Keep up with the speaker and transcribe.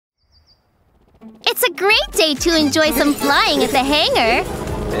It's a great day to enjoy some flying at the hangar.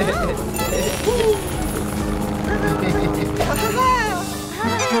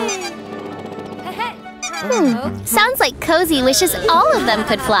 Sounds like Cozy wishes all of them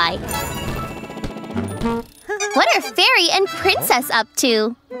could fly. What are Fairy and Princess up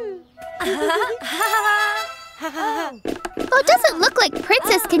to? Oh, it doesn't look like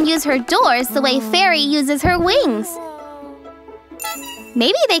Princess can use her doors the way Fairy uses her wings.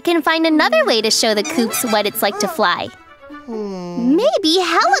 Maybe they can find another way to show the Coupes what it's like to fly. Maybe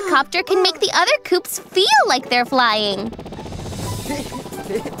Helicopter can make the other Coupes feel like they're flying.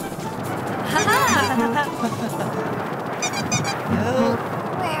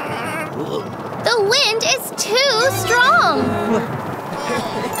 The wind is too strong.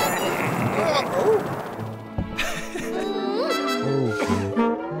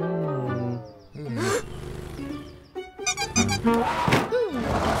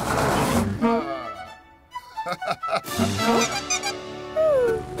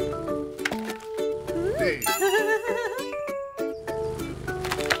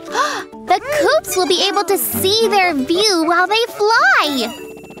 The Coupes will be able to see their view while they fly.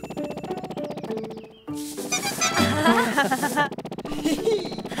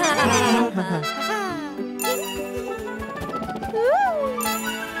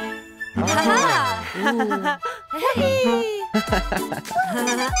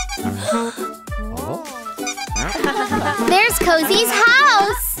 There's Cozy's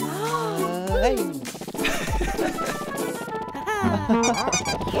house.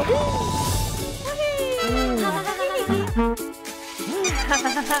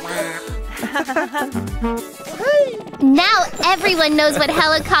 Now everyone knows what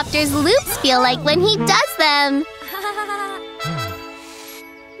Helicopter's loops feel like when he does them.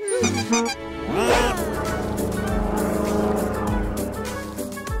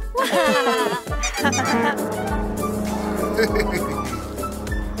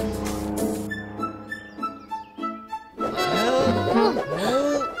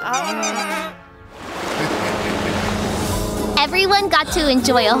 Everyone got to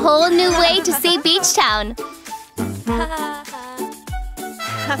enjoy a whole new way to see Beachtown.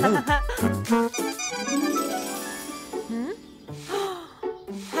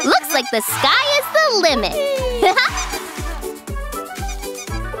 Looks like the sky is the limit.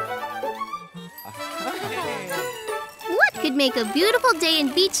 What could make a beautiful day in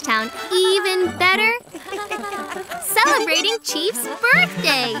Beachtown even better? Celebrating Chief's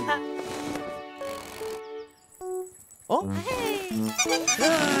birthday!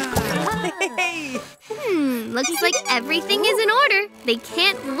 Looks like everything is in order. They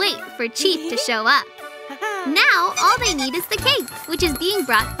can't wait for Chief to show up. Now, all they need is the cake, which is being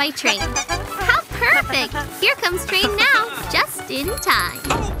brought by train. How perfect! Here comes train now, just in time.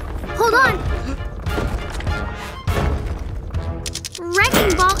 Hold on!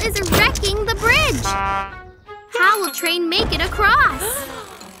 Wrecking Ball is wrecking the bridge! How will train make it across?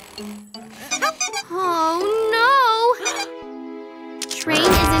 Oh no! Train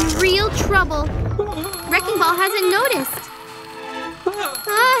is in real trouble. Wrecking Ball hasn't noticed.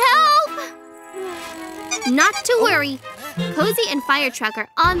 Help! Not to worry. Cozy and Fire Truck are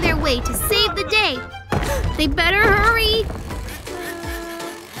on their way to save the day. They better hurry.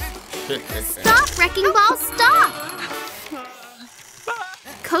 Stop, Wrecking Ball, stop!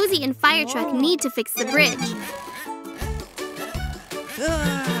 Cozy and Fire Truck need to fix the bridge.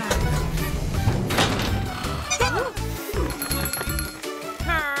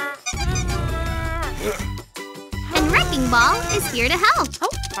 And Wrecking Ball is here to help.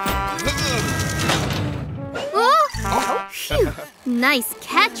 Oh! Phew. Nice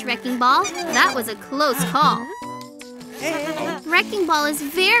catch, Wrecking Ball. That was a close call. Wrecking Ball is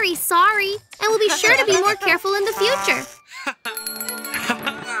very sorry and will be sure to be more careful in the future.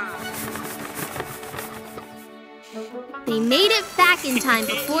 They made it back in time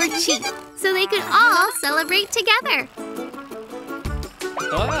before Chief, so they could all celebrate together.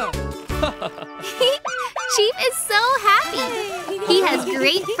 Chief is so happy. He has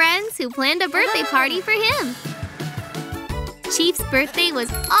great friends who planned a birthday party for him. Chief's birthday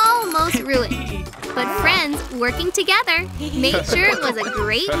was almost ruined, but friends working together made sure it was a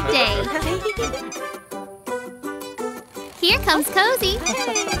great day. Here comes Cozy.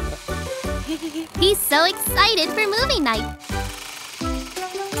 He's so excited for movie night.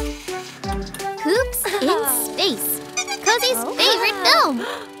 Coupes in Space, Cozy's favorite film.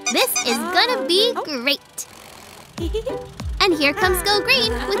 This is gonna be great. And here comes Go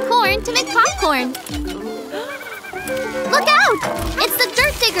Green with corn to make popcorn. Look out! It's the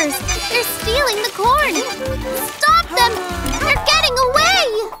dirt diggers! They're stealing the corn! Stop them! They're getting away!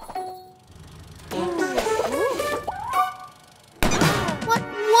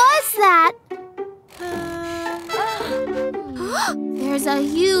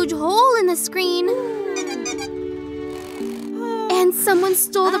 screen. And someone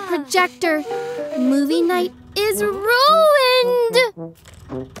stole the projector. Movie night is ruined.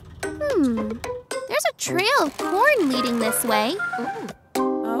 There's a trail of corn leading this way.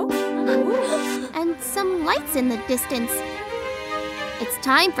 And some lights in the distance. It's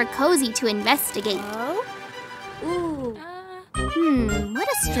time for Cozy to investigate. What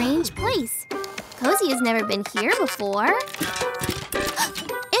a strange place. Cozy has never been here before.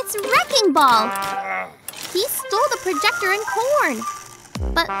 It's Wrecking Ball. He stole the projector and corn.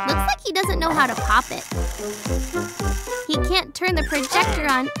 But looks like he doesn't know how to pop it. He can't turn the projector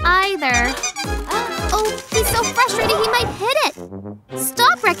on either. Oh, he's so frustrated he might hit it.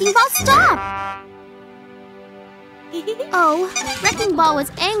 Stop, Wrecking Ball, stop! Oh, Wrecking Ball was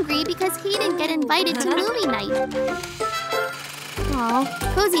angry because he didn't get invited to movie night. Oh,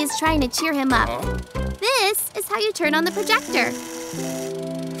 Cozy is trying to cheer him up. This is how you turn on the projector.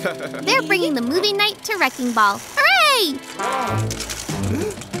 They're bringing the movie night to Wrecking Ball. Hooray!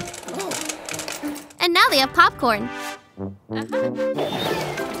 And now they have popcorn.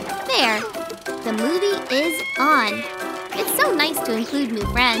 There. The movie is on. It's so nice to include new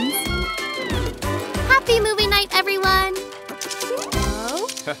friends. Happy movie night, everyone!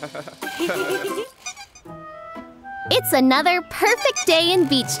 It's another perfect day in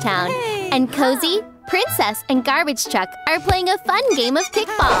Beachtown. And Cozy, Princess, and Garbage Truck are playing a fun game of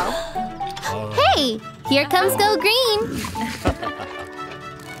kickball. Hey, here comes Go Green.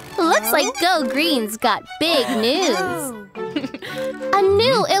 Looks like Go Green's got big news. A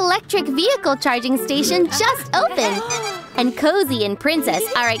new electric vehicle charging station just opened. And Cozy and Princess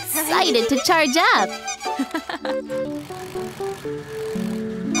are excited to charge up.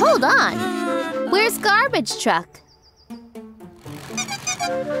 Hold on. Where's Garbage Truck?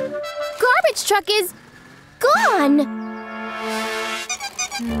 Garbage Truck is gone!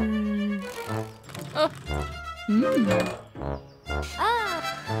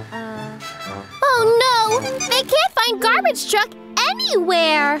 Oh no! They can't find Garbage Truck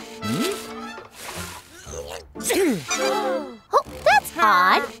anywhere! Oh, that's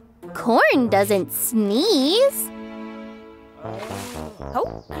odd. Corn doesn't sneeze.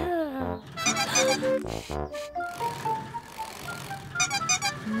 Oh,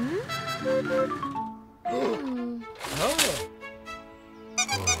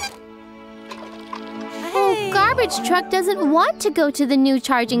 Garbage Truck doesn't want to go to the new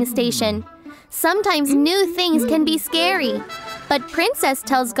charging station. Sometimes new things can be scary. But Princess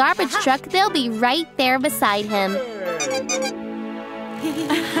tells Garbage Truck they'll be right there beside him.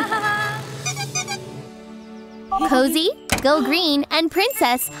 Cozy, Go Green, and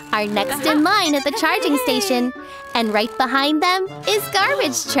Princess are next in line at the charging station. And right behind them is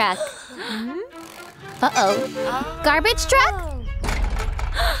Garbage Truck. Uh-oh. Garbage Truck?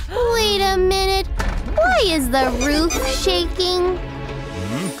 Wait a minute. Why is the roof shaking?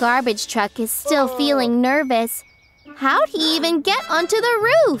 Garbage Truck is still feeling nervous. How'd he even get onto the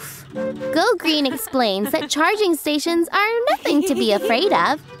roof? Go Green explains that charging stations are nothing to be afraid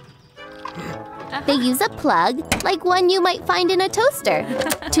of. They use a plug, like one you might find in a toaster,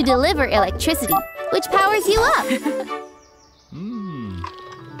 to deliver electricity, which powers you up.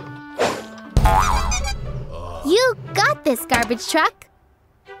 You got this, Garbage Truck.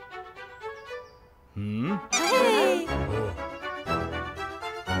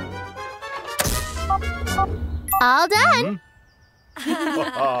 All done.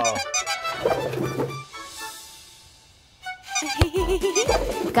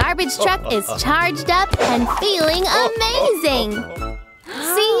 Garbage Truck is charged up and feeling amazing.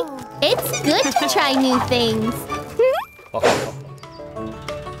 See, it's good to try new things.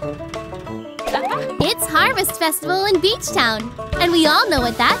 It's Harvest Festival in Beachtown, and we all know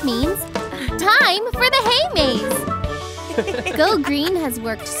what that means. Time for the hay maze. Go Green has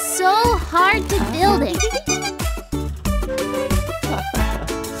worked so hard to build it.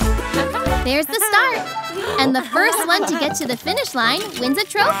 There's the start. And the first one to get to the finish line wins a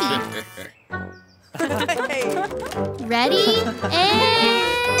trophy. Ready? And...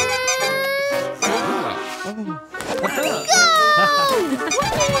 go!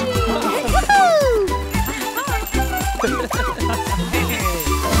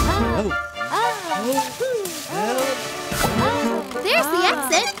 There's the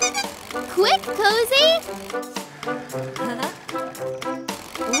exit. Quick, Cozy!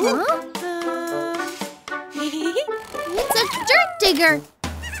 Huh? It's a dirt digger!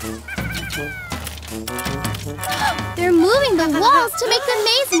 They're moving the walls to make the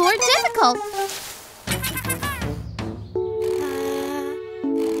maze more difficult.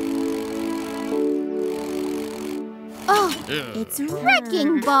 Oh, It's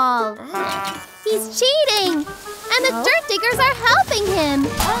Wrecking Ball. He's cheating, and the dirt diggers are helping him.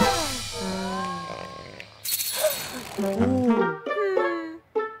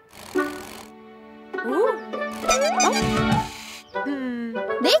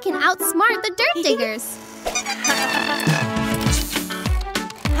 They can outsmart the dirt diggers.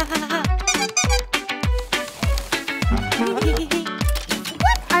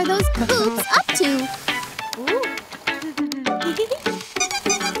 What are those coops up to?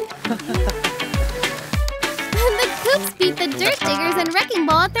 The coops beat the dirt diggers and Wrecking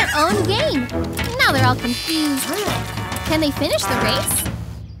Ball at their own game. Now they're all confused. Can they finish the race?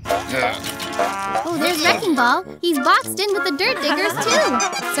 Oh, there's Wrecking Ball. He's boxed in with the dirt diggers, too.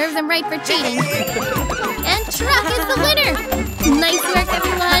 Serves him right for cheating. And Truck is the winner. Nice work,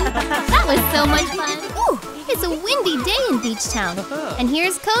 everyone. That was so much fun. Ooh, it's a windy day in Beachtown. And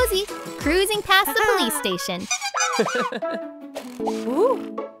here's Cozy, cruising past the police station.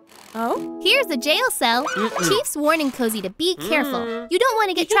 Here's the jail cell. Chief's warning Cozy to be careful. You don't want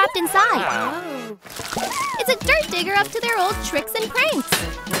to get trapped inside. It's a dirt digger up to their old tricks and pranks.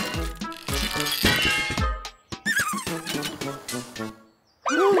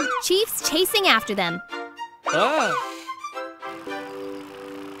 Chief's chasing after them.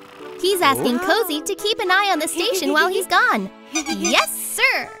 He's asking Cozy to keep an eye on the station while he's gone. Yes,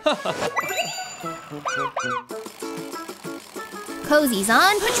 sir! Cozy's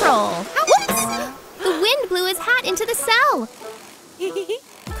on patrol. Whoops! The wind blew his hat into the cell.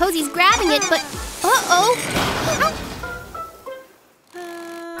 Cozy's grabbing it, but... Uh-oh!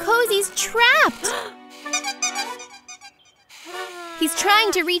 Cozy's trapped! He's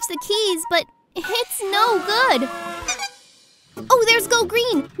trying to reach the keys, but it's no good. Oh, there's Go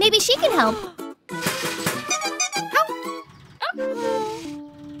Green. Maybe she can help.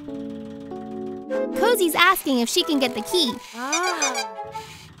 Cozy's asking if she can get the key.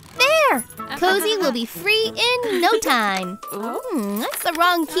 There! Cozy will be free in no time. That's the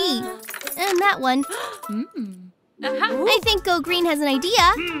wrong key. And that one. I think Go Green has an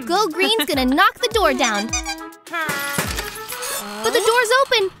idea. Go Green's gonna knock the door down. But the door's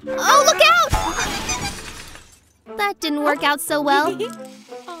open! Oh, look out! That didn't work out so well.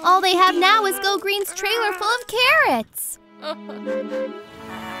 All they have now is Go Green's trailer full of carrots. Oh,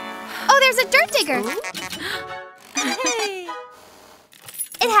 there's a dirt digger!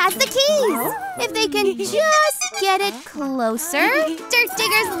 It has the keys! If they can just get it closer. Dirt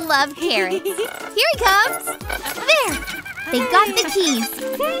diggers love carrots. Here he comes! There! They got the keys.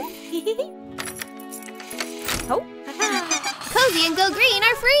 Cozy and Go Green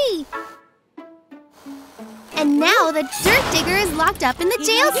are free! And now the dirt digger is locked up in the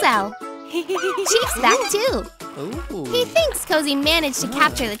jail cell. Chief's back too. He thinks Cozy managed to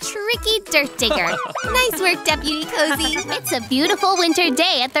capture the tricky dirt digger. Nice work, Deputy Cozy. It's a beautiful winter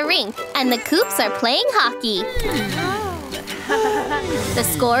day at the rink, and the Coops are playing hockey. The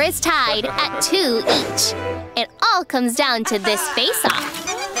score is tied at 2 each. It all comes down to this face-off.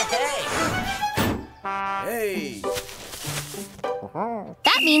 Hey!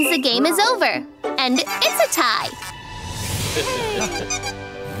 That means the game is over, and it's a tie.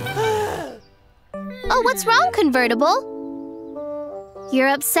 Oh, what's wrong, Convertible? You're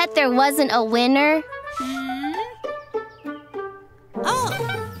upset there wasn't a winner?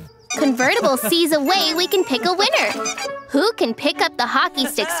 Convertible sees a way we can pick a winner. Who can pick up the hockey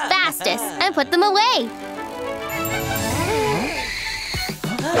sticks fastest and put them away?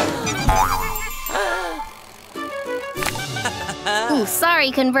 Ooh,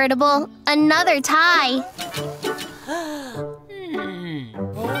 sorry, Convertible. Another tie.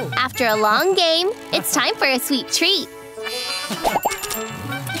 After a long game, it's time for a sweet treat.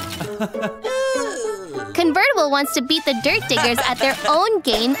 Convertible wants to beat the dirt diggers at their own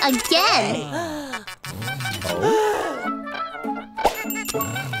game again.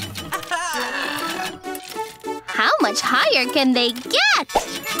 How much higher can they get?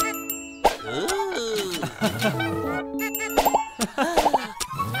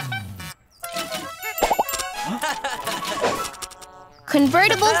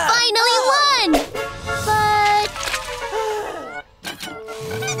 Convertible finally won! But...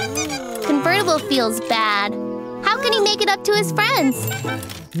 Convertible feels bad. How can he make it up to his friends?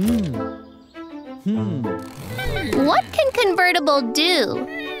 What can Convertible do?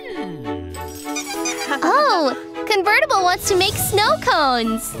 Oh! Convertible wants to make snow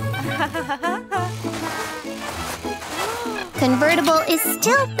cones! Convertible is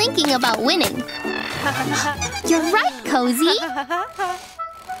still thinking about winning. You're right, Cozy!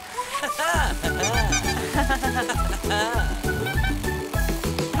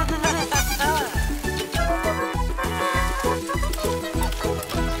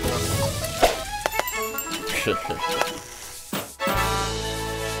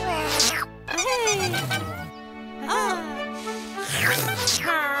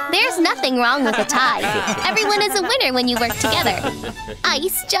 There's nothing wrong with a tie. Everyone is a winner when you work together.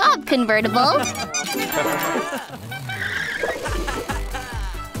 Nice job, convertible.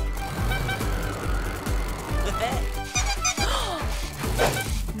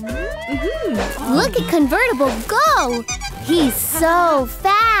 Look at convertible go! He's so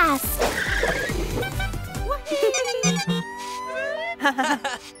fast.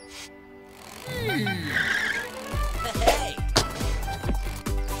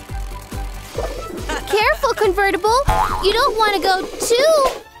 Careful, convertible! You don't want to go too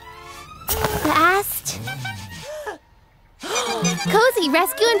fast. Cozy,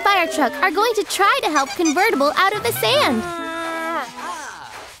 Rescue, and Fire Truck are going to try to help convertible out of the sand.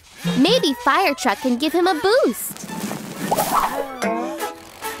 Maybe Fire Truck can give him a boost.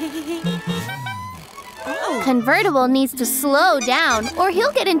 Convertible needs to slow down or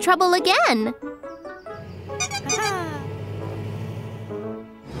he'll get in trouble again.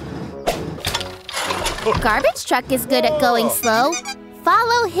 Garbage Truck is good at going slow.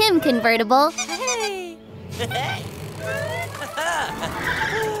 Follow him, convertible.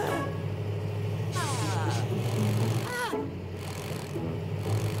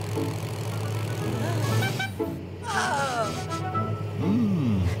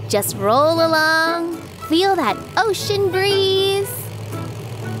 Just roll along. Feel that ocean breeze.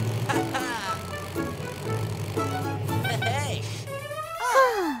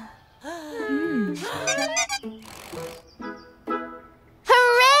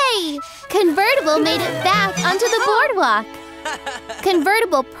 Hooray! Convertible made it back onto the boardwalk.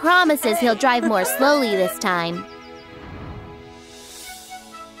 Convertible promises he'll drive more slowly this time.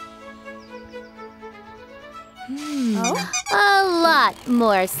 A lot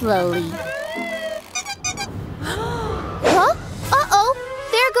more slowly. Huh? Uh-oh!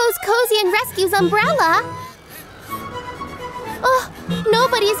 There goes Cozy and Rescue's umbrella. Oh,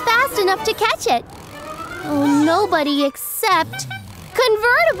 nobody's fast enough to catch it. Oh, nobody except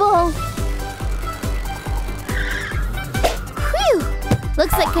Convertible. Whew!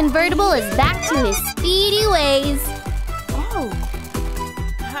 Looks like Convertible is back to his speedy ways.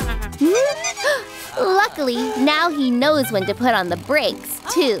 Luckily, now he knows when to put on the brakes,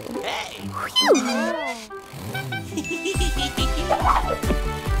 too. Whew.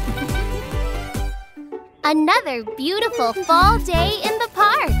 Another beautiful fall day in the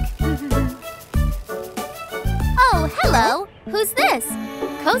park. Oh, hello. Who's this?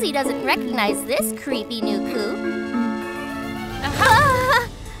 Cozy doesn't recognize this creepy new coupe.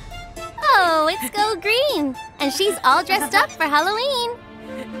 Oh, it's Go Green. And she's all dressed up for Halloween.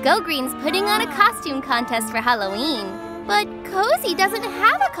 Go Green's putting on a costume contest for Halloween. But Cozy doesn't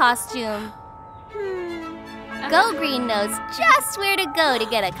have a costume. Go Green knows just where to go to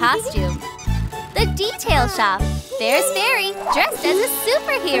get a costume. The detail shop. There's Fairy, dressed as a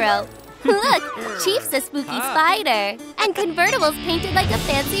superhero. Look, Chief's a spooky spider. And Convertible's painted like a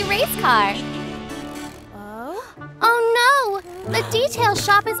fancy race car. Oh no! The detail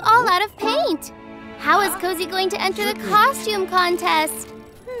shop is all out of paint. How is Cozy going to enter the costume contest?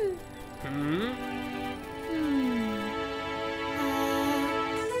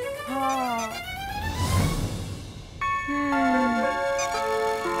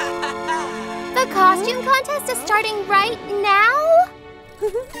 The costume contest is starting right now?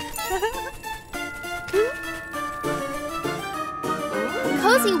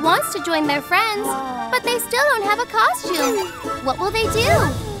 Cozy wants to join their friends, but they still don't have a costume. What will they do?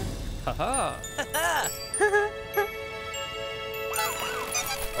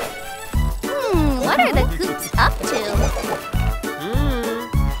 What are the Coupes up to?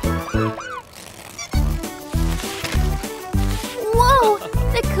 Whoa!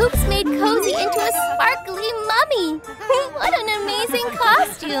 The Coupes made Cozy into a sparkly mummy! What an amazing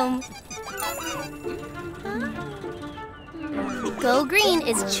costume! Go Green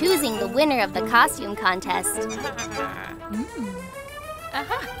is choosing the winner of the costume contest.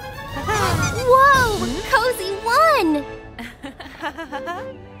 Whoa! Cozy won!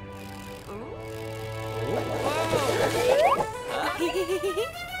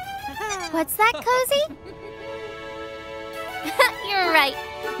 What's that, Cozy? You're right.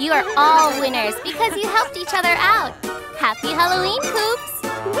 You are all winners because you helped each other out. Happy Halloween, Coupes!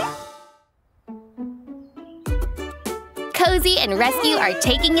 Cozy and Rescue are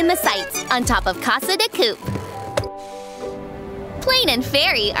taking in the sights on top of Casa de Coupe. Plane and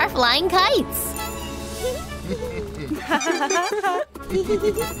Fairy are flying kites.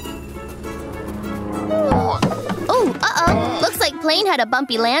 Oh, uh-oh. Looks like Plane had a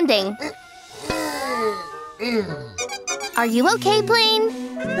bumpy landing. Are you okay, Plane?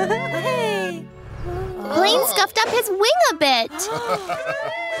 Plane scuffed up his wing a bit.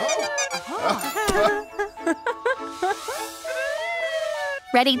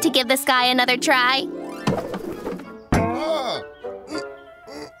 Ready to give this guy another try?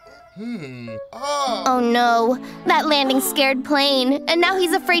 Oh no, that landing scared Plane, and now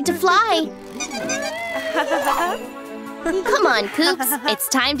he's afraid to fly. Come on, Coops, it's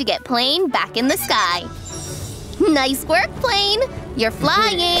time to get Plane back in the sky. Nice work, Plane! You're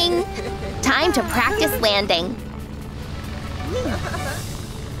flying! Time to practice landing.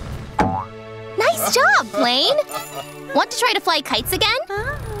 Nice job, Plane! Want to try to fly kites again?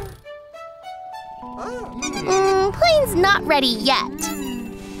 Plane's not ready yet.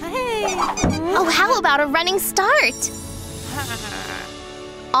 Oh, how about a running start?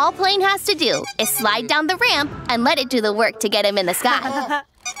 All Plane has to do is slide down the ramp and let it do the work to get him in the sky.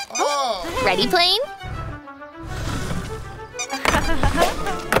 Ready, Plane?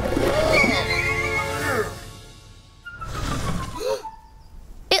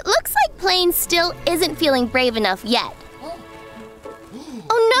 It looks like Plane still isn't feeling brave enough yet.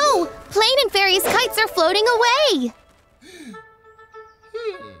 Oh no! Plane and Fairy's kites are floating away!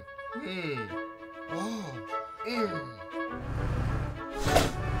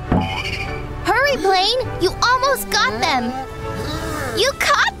 Hurry, Plane! You almost got them! You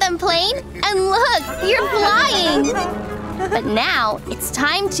caught them, Plane! And look, you're flying! But now it's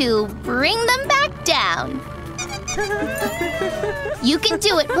time to bring them back down. You can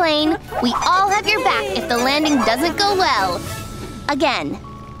do it, Plane! We all have your back if the landing doesn't go well. Again.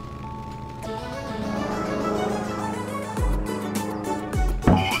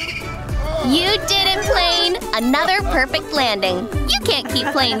 You did it, Plane! Another perfect landing. You can't keep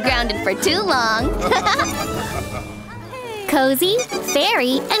Plane grounded for too long. Cozy,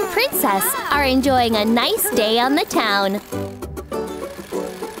 Fairy, and Princess are enjoying a nice day on the town.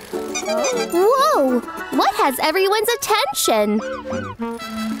 Whoa! What has everyone's attention?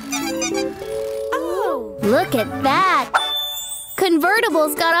 Oh! Look at that!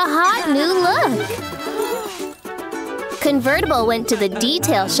 Convertible's got a hot new look! Convertible went to the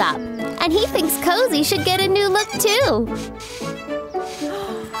detail shop, and he thinks Cozy should get a new look too.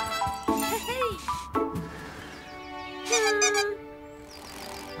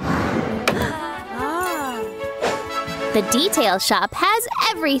 The detail shop has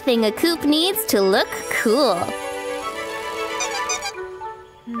everything a coupe needs to look cool.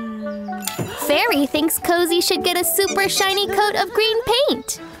 Fairy thinks Cozy should get a super shiny coat of green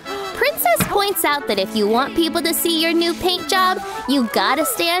paint. Princess points out that if you want people to see your new paint job, you gotta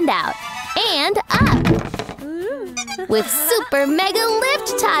stand out and up with super mega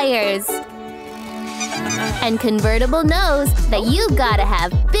lift tires. And Convertible knows that you gotta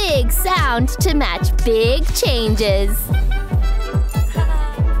have big sound to match big changes.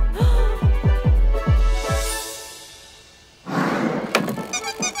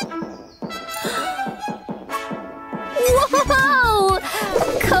 Whoa!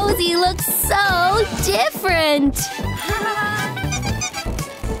 Cozy looks so different!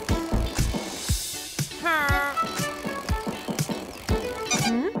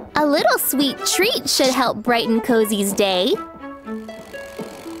 A little sweet treat should help brighten Cozy's day.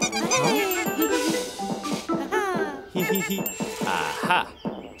 Aha!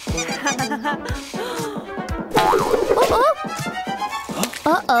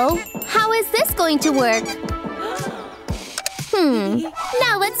 Uh-oh. How is this going to work?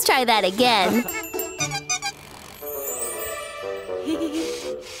 Now let's try that again.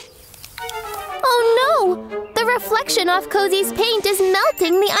 Oh no! The reflection off Cozy's paint is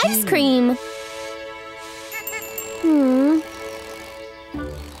melting the ice cream.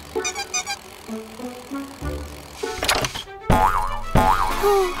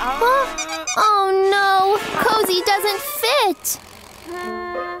 Oh no! Cozy doesn't fit!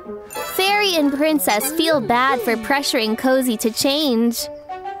 Fairy and Princess feel bad for pressuring Cozy to change.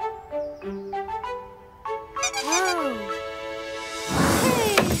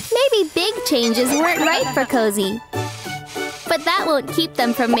 Maybe big changes weren't right for Cozy. But that won't keep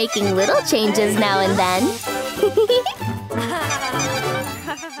them from making little changes now and then.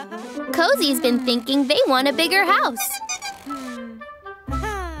 Cozy's been thinking they want a bigger house.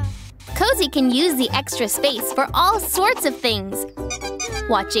 Cozy can use the extra space for all sorts of things.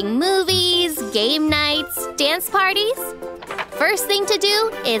 Watching movies, game nights, dance parties. First thing to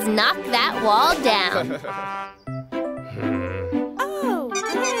do is knock that wall down.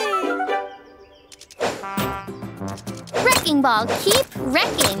 Wrecking ball, keep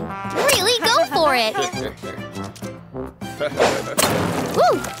wrecking. Really go for it.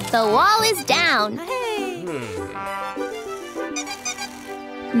 Woo! The wall is down.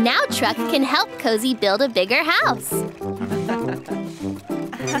 Now Truck can help Cozy build a bigger house.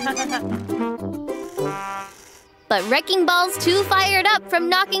 But Wrecking Ball's too fired up from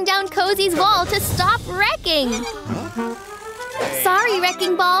knocking down Cozy's wall to stop wrecking. Sorry,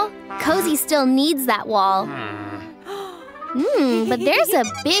 Wrecking Ball. Cozy still needs that wall. But there's a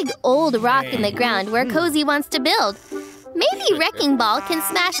big old rock in the ground where Cozy wants to build. Maybe Wrecking Ball can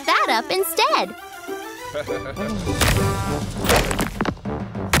smash that up instead.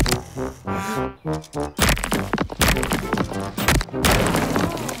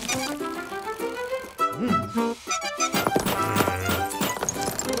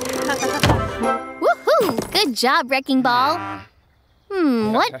 Woohoo! Good job, Wrecking Ball.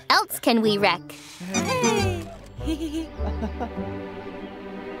 What else can we wreck?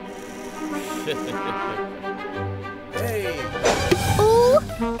 Ooh,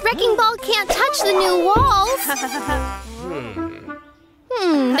 Wrecking Ball can't touch the new walls.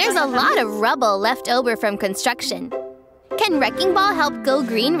 There's a lot of rubble left over from construction. Can Wrecking Ball help Go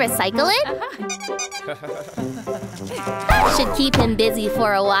Green recycle it? That should keep him busy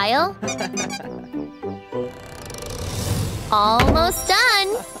for a while. Almost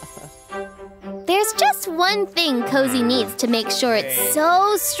done. There's just one thing Cozy needs to make sure it's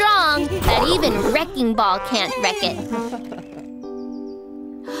so strong that even Wrecking Ball can't wreck it.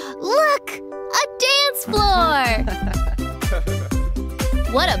 Look! A dance floor!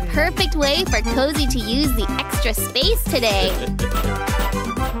 What a perfect way for Cozy to use the extra space today.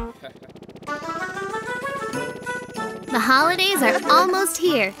 The holidays are almost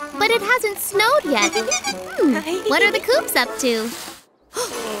here, but it hasn't snowed yet. What are the Coupes up to?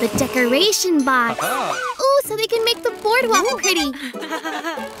 The decoration box! Ooh, so they can make the boardwalk pretty!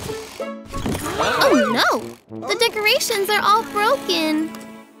 Oh no! The decorations are all broken!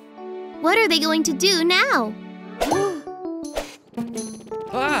 What are they going to do now?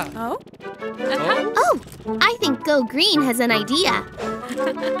 Oh, I think Go Green has an idea.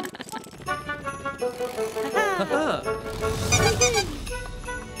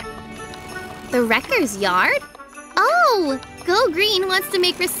 The wrecker's yard? Oh! Go Green wants to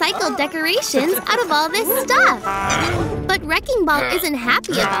make recycled decorations out of all this stuff. But Wrecking Ball isn't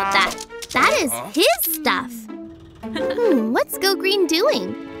happy about that. That is his stuff. What's Go Green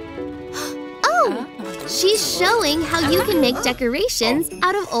doing? Oh! She's showing how you can make decorations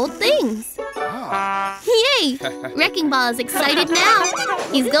out of old things. Yay! Wrecking Ball is excited now.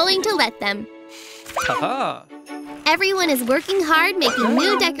 He's going to let them. Everyone is working hard making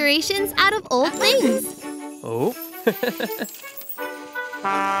new decorations out of old things. Oh.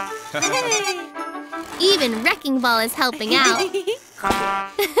 Even Wrecking Ball is helping out.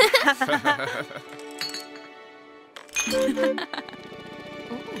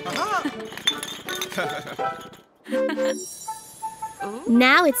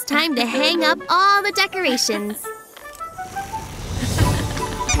 Now it's time to hang up all the decorations.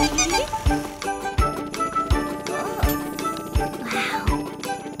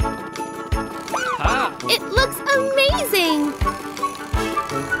 Wow. It looks amazing!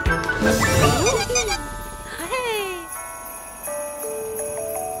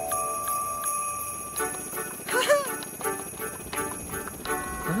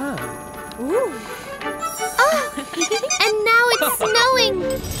 And now it's snowing!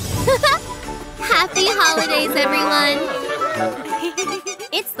 Happy holidays, everyone!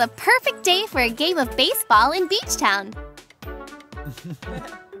 It's the perfect day for a game of baseball in Beachtown.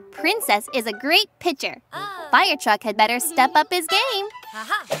 Princess is a great pitcher. Fire Truck had better step up his game.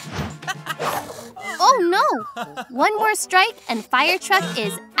 Oh no! One more strike and Fire Truck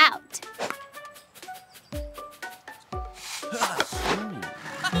is out.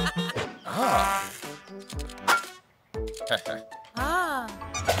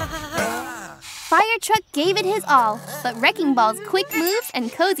 Fire Truck gave it his all, but Wrecking Ball's quick moves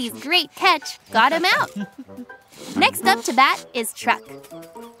and Cozy's great catch got him out. Next up to bat is Truck.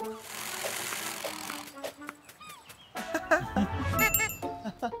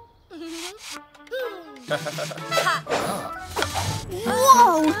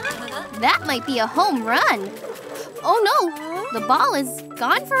 Whoa! That might be a home run. Oh no! The ball is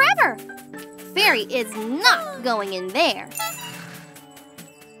gone forever. Fairy is not going in there.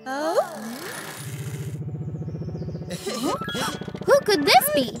 Who could this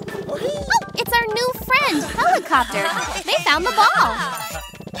be? Oh, it's our new friend, Helicopter. They found the ball.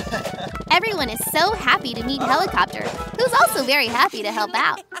 Everyone is so happy to meet Helicopter, who's also very happy to help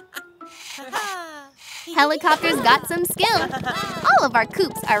out. Helicopter's got some skill. All of our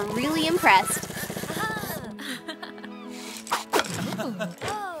Coupes are really impressed.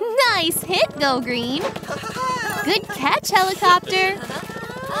 Nice hit, Go Green. Good catch, Helicopter.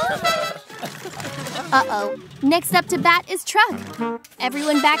 Uh-oh. Next up to bat is Truck.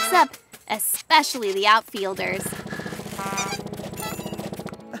 Everyone backs up, especially the outfielders.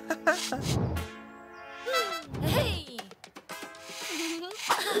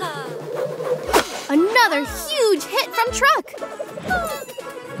 Another huge hit from Truck.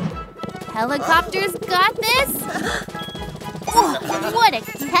 Helicopter's got this. Oh, what a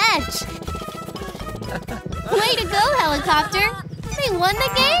catch. Way to go, Helicopter. They won the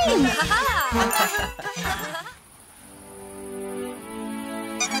game.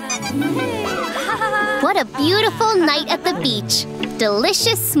 What a beautiful night at the beach.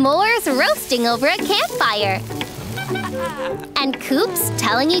 Delicious s'mores roasting over a campfire. And Coupes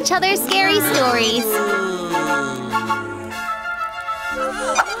telling each other scary stories.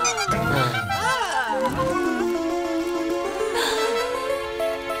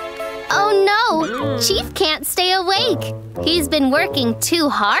 Oh no! Chief can't stay awake. He's been working too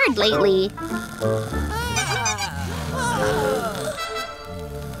hard lately.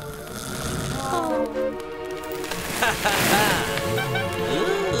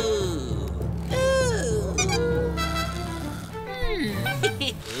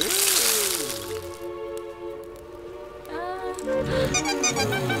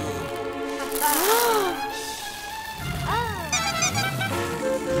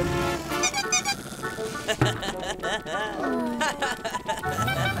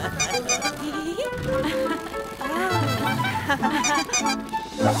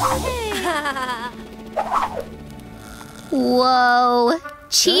 Whoa!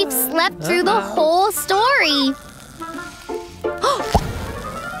 Chief slept through the whole story. Oh!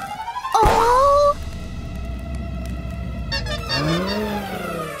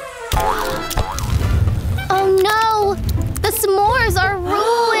 Oh no! The s'mores are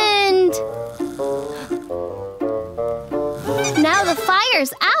ruined! Now the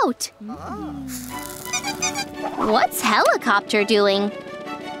fire's out! What's Helicopter doing?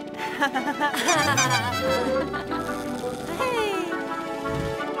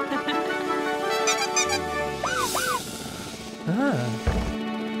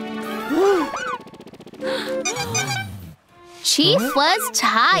 Chief was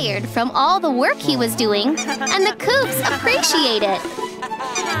tired from all the work he was doing, and the Coupes appreciate it.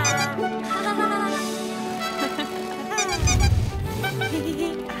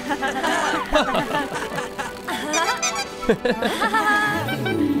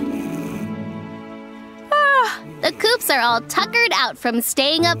 The Coupes are all tuckered out from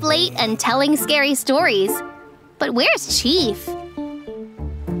staying up late and telling scary stories. But where's Chief?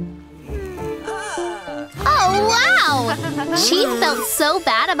 Oh, wow! Chief felt so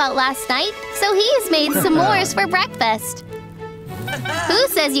bad about last night, so he's made s'mores for breakfast. Who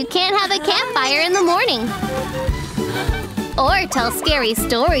says you can't have a campfire in the morning? Or tell scary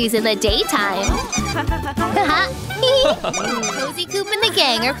stories in the daytime. Cozy Coupe and the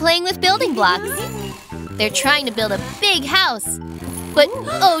gang are playing with building blocks. They're trying to build a big house. But,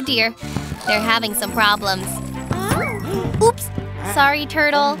 oh dear, they're having some problems. Oops, sorry,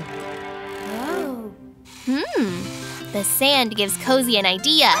 Turtle. The sand gives Cozy an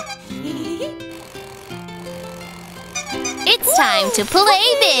idea. It's time to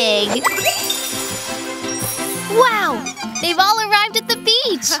play big! Wow! They've all arrived at the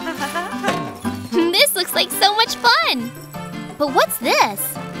beach! This looks like so much fun! But what's this?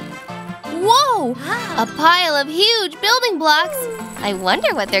 Whoa! A pile of huge building blocks! I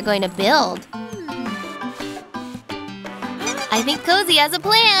wonder what they're going to build. I think Cozy has a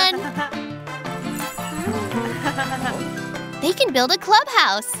plan! They can build a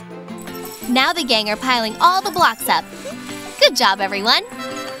clubhouse! Now the gang are piling all the blocks up. Good job, everyone!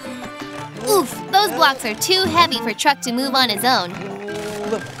 Oof, those blocks are too heavy for Truck to move on his own.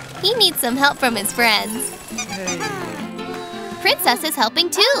 He needs some help from his friends. Princess is helping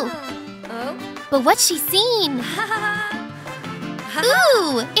too. But what's she seen?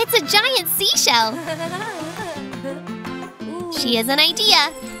 Ooh, it's a giant seashell. She has an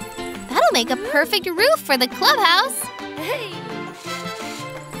idea. That'll make a perfect roof for the clubhouse.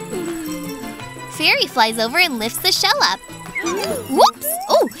 Fairy flies over and lifts the shell up. Whoops!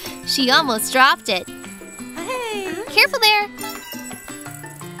 Oh, she almost dropped it. Careful there.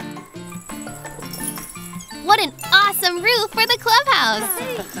 What an awesome roof for the clubhouse.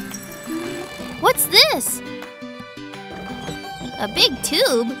 What's this? A big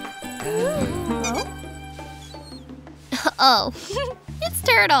tube. Oh, it's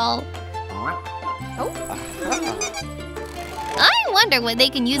Turtle. I wonder what they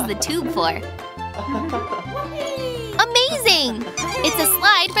can use the tube for. amazing! It's a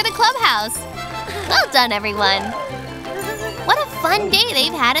slide for the clubhouse. Well done, everyone. What a fun day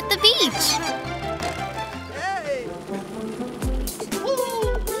they've had at the beach.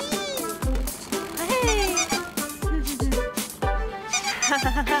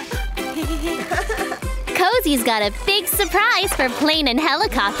 Cozy's got a big surprise for Plane and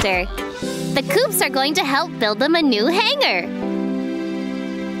Helicopter. The Coupes are going to help build them a new hangar.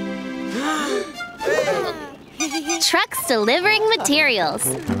 Trucks delivering materials.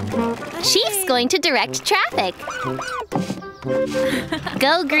 Chief's going to direct traffic.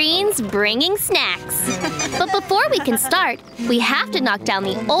 Go Green's bringing snacks. But before we can start, we have to knock down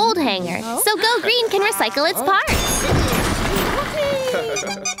the old hangar so Go Green can recycle its parts.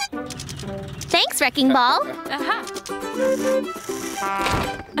 Thanks, Wrecking Ball.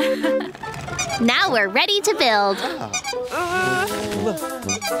 Now we're ready to build.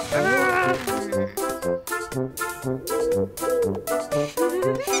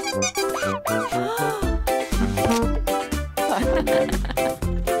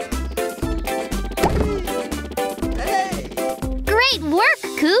 Great work,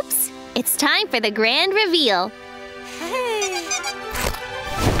 Coupes! It's time for the grand reveal.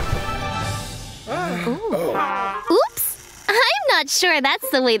 Oops! I'm not sure that's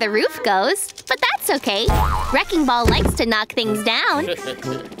the way the roof goes, but that's okay. Wrecking Ball likes to knock things down.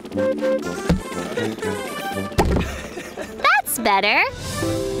 That's better.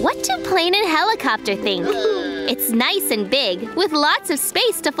 What do Plane and Helicopter think? It's nice and big, with lots of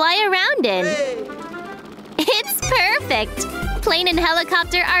space to fly around in. It's perfect! Plane and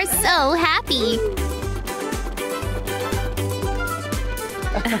Helicopter are so happy.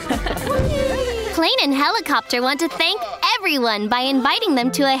 Plane and Helicopter want to thank everyone by inviting them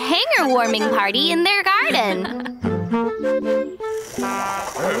to a hangar warming party in their garden.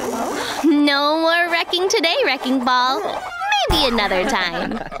 No more wrecking today, Wrecking Ball. Maybe another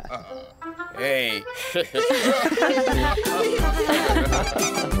time. Hey.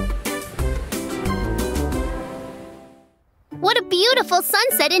 What a beautiful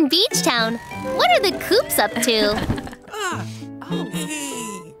sunset in Beachtown. What are the Coupes up to?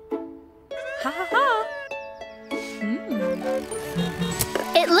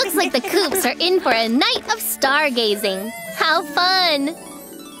 It looks like the Coupes are in for a night of stargazing. How fun!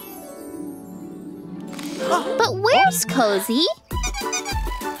 But where's Cozy?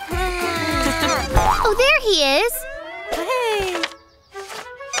 Oh, there he is!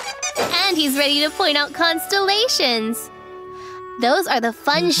 And he's ready to point out constellations. Those are the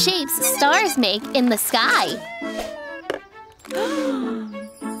fun shapes stars make in the sky.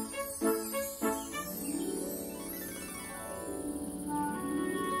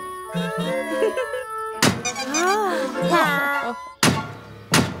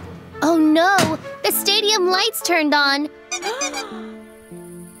 Oh no! The stadium lights turned on!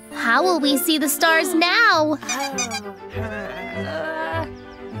 How will we see the stars now?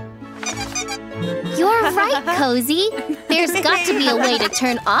 You're right, Cozy. There's got to be a way to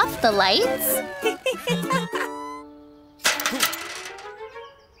turn off the lights.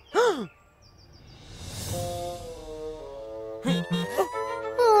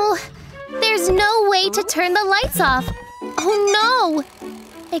 Oh, there's no way to turn the lights off. Oh no!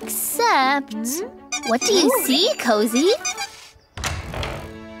 Except... What do you see, Cozy?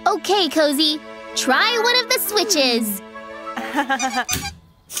 Okay, Cozy. Try one of the switches.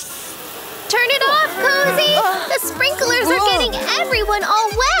 Turn it off, Cozy! The sprinklers are getting everyone all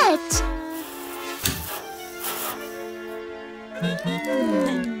wet!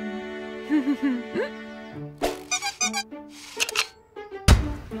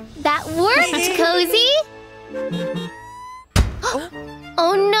 That worked, Cozy!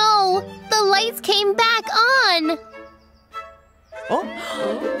 Oh no! The lights came back on!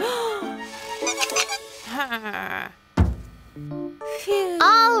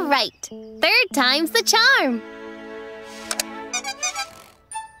 All right, third time's the charm.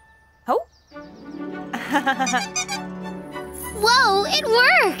 Whoa, it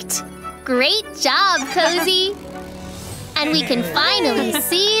worked! Great job, Cozy. And we can finally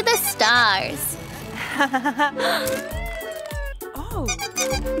see the stars.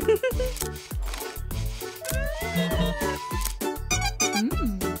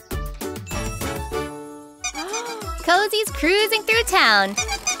 Cozy's cruising through town.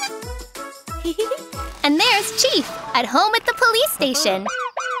 And there's Chief at home at the police station.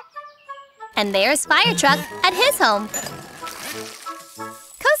 And there's Fire Truck at his home.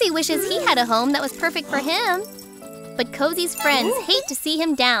 Cozy wishes he had a home that was perfect for him. But Cozy's friends hate to see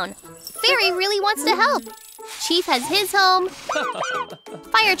him down. Fairy really wants to help. Chief has his home.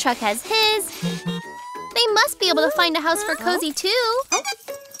 Fire Truck has his. They must be able to find a house for Cozy too.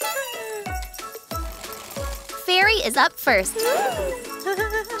 Fairy is up first.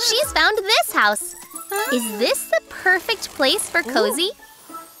 She's found this house. Is this the perfect place for Cozy?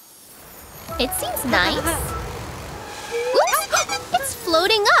 It seems nice. Oops! It's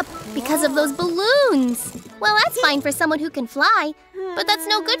floating up because of those balloons. Well, that's fine for someone who can fly, but that's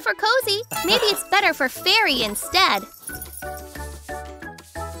no good for Cozy. Maybe it's better for Fairy instead.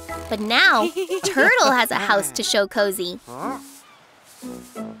 But now, Turtle has a house to show Cozy.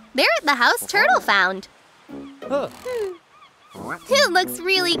 They're at the house Turtle found. It looks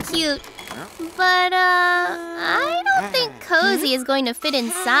really cute. But, I don't think Cozy is going to fit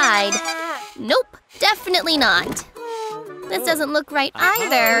inside. Nope, definitely not. This doesn't look right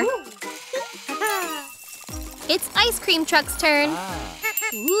either. It's Ice Cream Truck's turn.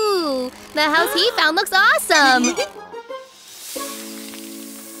 Ooh, the house he found looks awesome.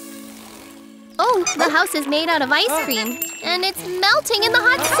 Oh, the house is made out of ice cream, and it's melting in the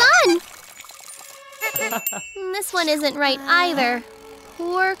hot sun. This one isn't right either.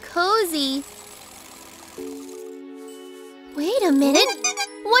 Poor Cozy. Wait a minute.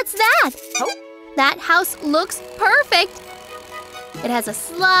 What's that? That house looks perfect. It has a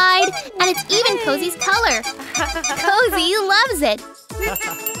slide, and it's even Cozy's color. Cozy loves it.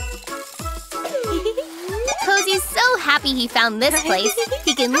 Cozy's so happy he found this place.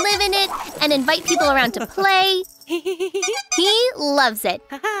 He can live in it and invite people around to play. He loves it.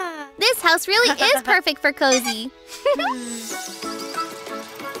 This house really is perfect for Cozy.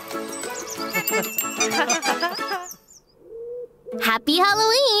 Happy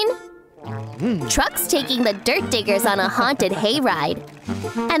Halloween! Truck's taking the Dirt Diggers on a haunted hayride.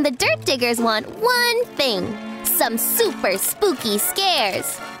 And the Dirt Diggers want one thing: some super spooky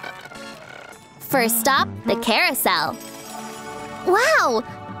scares. First stop, the carousel. Wow!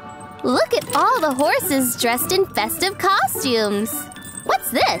 Look at all the horses dressed in festive costumes.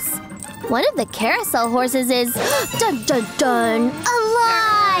 What's this? One of the carousel horses is, dun dun dun,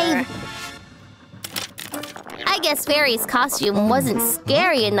 alive! I guess Fairy's costume wasn't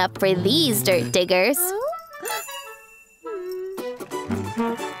scary enough for these Dirt Diggers.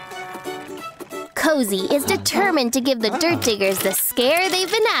 Cozy is determined to give the Dirt Diggers the scare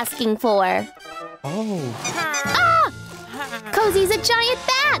they've been asking for. Oh. Ah! Cozy's a giant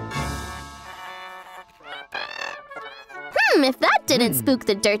bat! If that didn't spook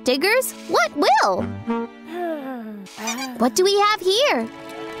the Dirt Diggers, what will? What do we have here?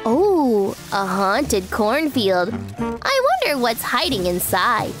 Oh, a haunted cornfield. I wonder what's hiding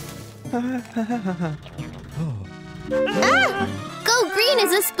inside. Ah! Go Green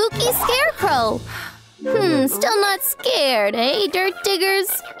is a spooky scarecrow. Still not scared, eh, Dirt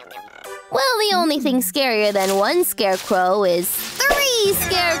Diggers? Well, the only thing scarier than one scarecrow is 3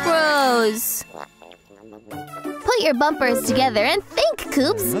 scarecrows. Put your bumpers together and think,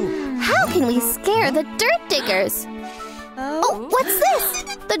 Coops. How can we scare the Dirt Diggers? Oh, what's this?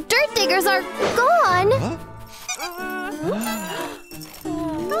 The Dirt Diggers are gone.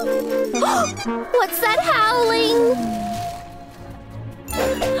 What's that howling?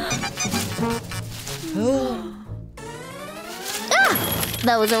 Ah!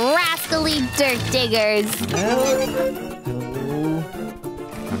 Those rascally Dirt Diggers.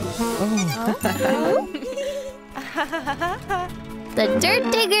 The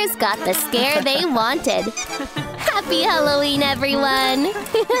Dirt Diggers got the scare they wanted. Happy Halloween, everyone!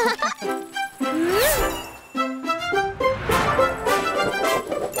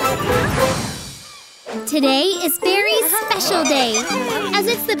 Today is Fairy's special day, as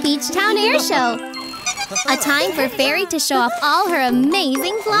it's the Beachtown Airshow. A time for Fairy to show off all her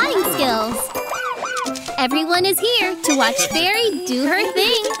amazing flying skills. Everyone is here to watch Fairy do her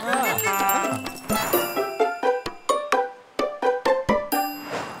thing.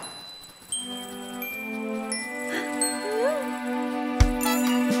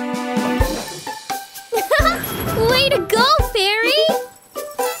 Way to go, Fairy!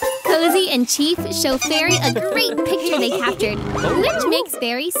 Cozy and Chief show Fairy a great picture they captured, which makes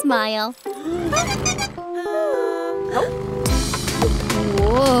Fairy smile.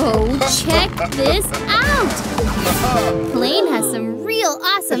 Whoa, check this out! Plane has some real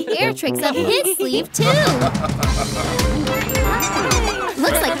awesome air tricks up his sleeve, too!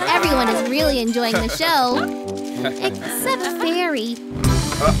 Looks like everyone is really enjoying the show. Except Fairy.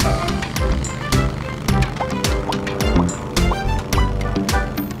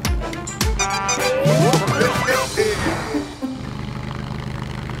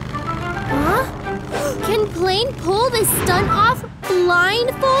 Huh? Can Plane pull this stunt off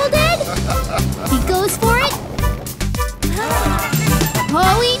blindfolded? He goes for it.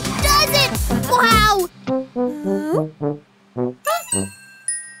 Oh, he does it! Wow!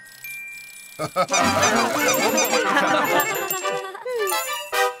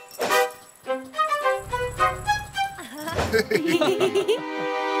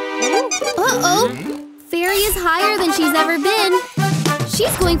 Uh-oh! Fairy is higher than she's ever been.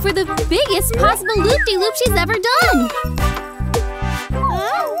 She's going for the biggest possible loop-de-loop she's ever done.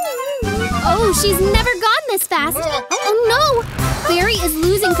 Oh, she's never gone this fast. Oh no! Fairy is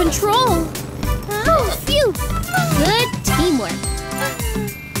losing control. Oh, phew! Good teamwork.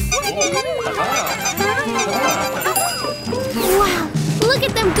 Wow! Look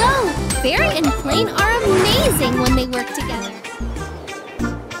at them go! Fairy and Plane are amazing when they work together.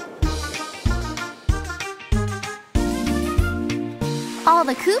 All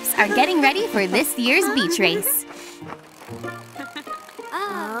the Coupes are getting ready for this year's beach race.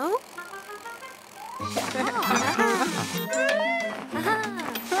 Oh.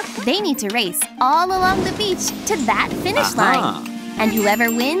 They need to race all along the beach to that finish line. And whoever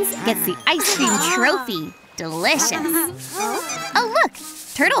wins gets the ice cream trophy. Delicious. Oh, look!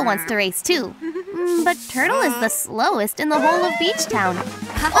 Turtle wants to race too. But Turtle is the slowest in the whole of Beachtown.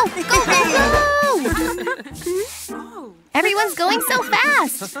 Oh, go, go, go! Everyone's going so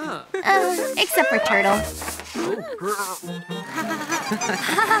fast. Except for Turtle.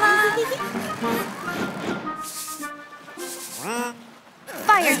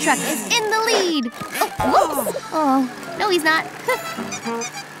 Fire truck is in the lead. Oh, whoops. Oh, no, he's not.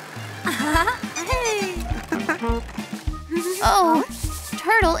 Oh,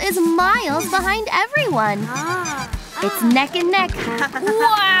 Turtle is miles behind everyone. It's neck and neck.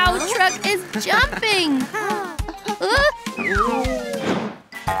 Wow, truck is jumping.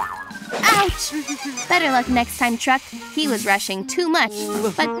 Ouch! Better luck next time, Truck. He was rushing too much.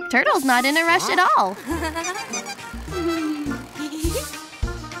 But Turtle's not in a rush at all.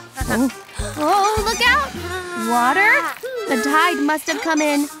 Oh, look out! Water? The tide must have come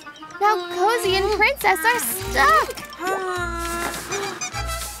in. Now Cozy and Princess are stuck.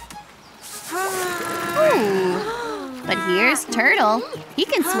 Ooh. But here's Turtle. He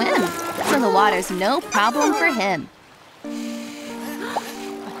can swim, so the water's no problem for him.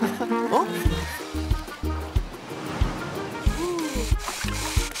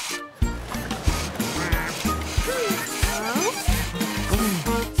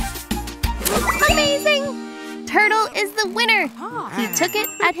 Amazing! Turtle is the winner. He took it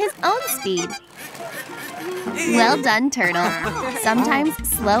at his own speed. Well done, Turtle. Sometimes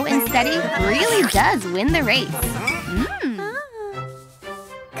slow and steady really does win the race.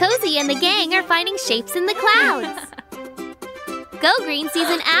 Cozy and the gang are finding shapes in the clouds. Go Green sees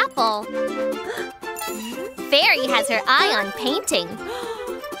an apple. Fairy has her eye on painting.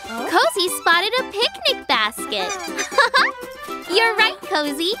 Cozy spotted a picnic basket. You're right,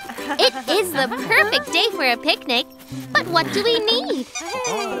 Cozy. It is the perfect day for a picnic. But what do we need?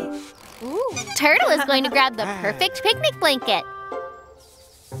 Turtle is going to grab the perfect picnic blanket.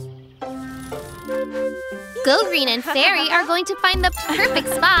 Go Green and Fairy are going to find the perfect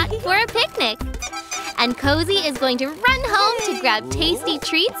spot for a picnic. And Cozy is going to run home to grab tasty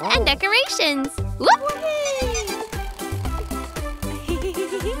treats and decorations. Whoop!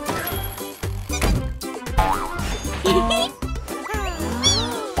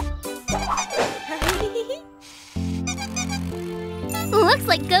 Looks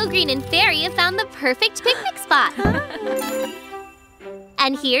like Go Green and Fairy have found the perfect picnic spot.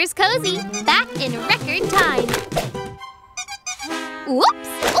 And here's Cozy, back in record time. Whoops!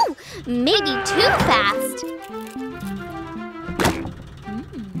 Oh, maybe too fast.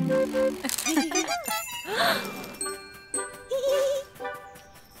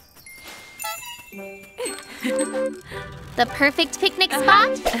 The perfect picnic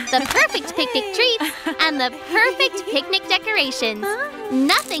spot, the perfect picnic treats, and the perfect picnic decorations.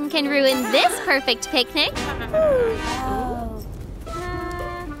 Nothing can ruin this perfect picnic.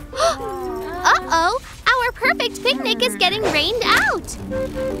 Uh-oh! Our perfect picnic is getting rained out!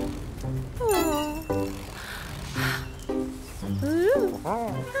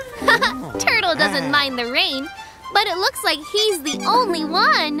 Turtle doesn't mind the rain, but it looks like he's the only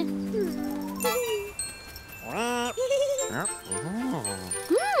one.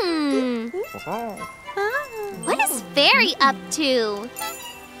 What is Fairy up to?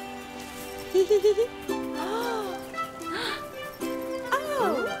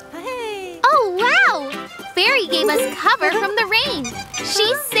 Oh, wow! Fairy gave us cover from the rain.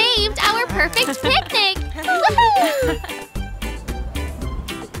 She saved our perfect picnic! Woohoo!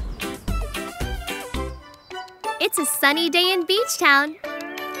 It's a sunny day in Beachtown.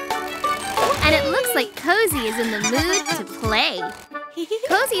 And it looks like Cozy is in the mood to play.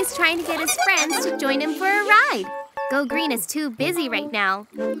 Cozy is trying to get his friends to join him for a ride. Go Green is too busy right now.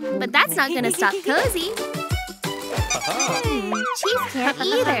 But that's not gonna stop Cozy. Chief can't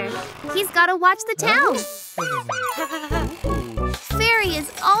either. He's gotta watch the town. Fairy is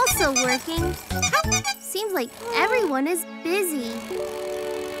also working. Seems like everyone is busy.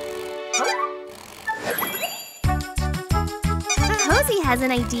 Cozy has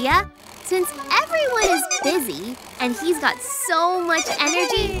an idea. Since everyone is busy and he's got so much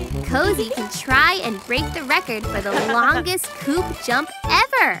energy, Cozy can try and break the record for the longest coupe jump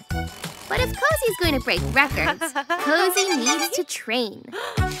ever. But if Cozy's going to break records, Cozy needs to train.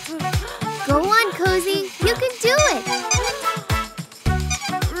 Go on, Cozy. You can do it.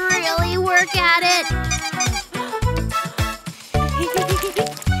 Really work at it.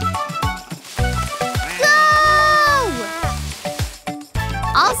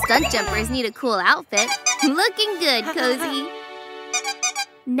 All stunt jumpers need a cool outfit. Looking good, Cozy.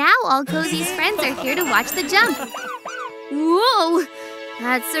 Now all Cozy's friends are here to watch the jump. Whoa!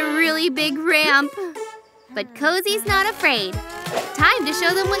 That's a really big ramp. But Cozy's not afraid. Time to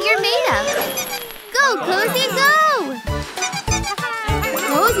show them what you're made of. Go, Cozy, go!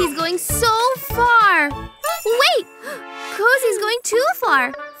 Cozy's going so far. Wait! Cozy's going too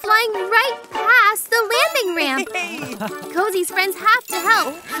far, flying right past the landing ramp. Cozy's friends have to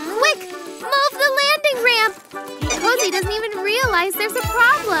help. Quick, move the landing ramp. Cozy doesn't even realize there's a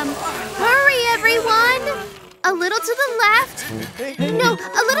problem. Hurry, everyone. A little to the left. No,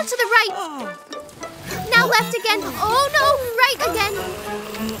 a little to the right. Now left again. Oh no, right again.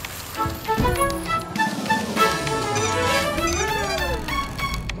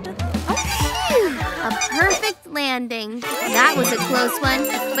 A perfect landing. That was a close one,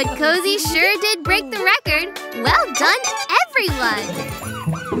 but Cozy sure did break the record. Well done, everyone!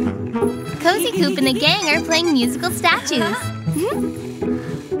 Cozy Coupe and the gang are playing musical statues.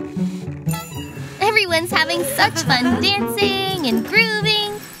 Everyone's having such fun dancing and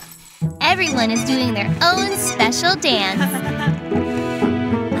grooving. Everyone is doing their own special dance.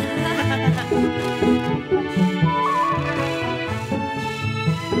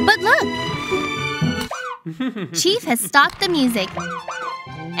 But look! Chief has stopped the music.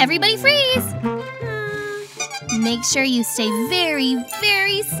 Everybody freeze! Make sure you stay very,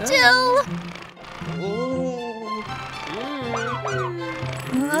 very still.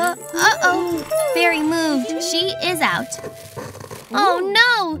 Uh-oh. Fairy moved. She is out. Oh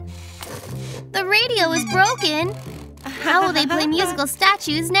no! The radio is broken. How will they play musical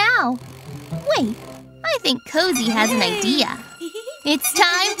statues now? Wait, I think Cozy has an idea. It's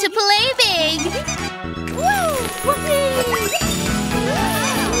time to play big!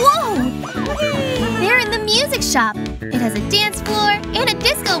 Whoa! They're in the music shop. It has a dance floor and a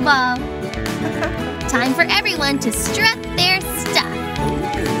disco ball. Time for everyone to strut their stuff.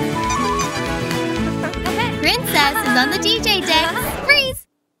 Princess is on the DJ deck. Freeze!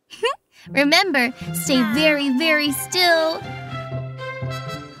 Remember, stay very, very still.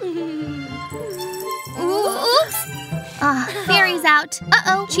 Oops! Fairy's out.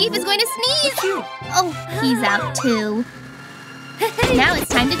 Uh-oh, Chief is going to sneeze. Oh, he's out too. Now it's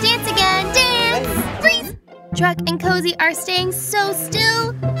time to dance again. Dance! Freeze! Truck and Cozy are staying so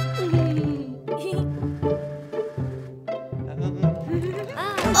still.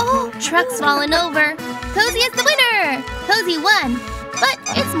 Oh, Truck's fallen over. Cozy is the winner! Cozy won. But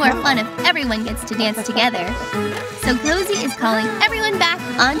it's more fun if everyone gets to dance together. So Cozy is calling everyone back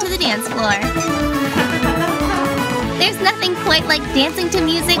onto the dance floor. There's nothing quite like dancing to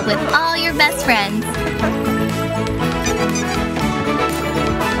music with all your best friends.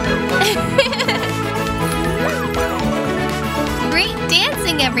 Great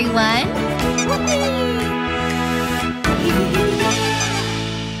dancing, everyone!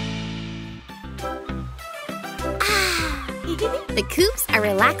 The Coupes are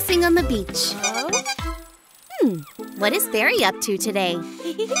relaxing on the beach. What is Fairy up to today?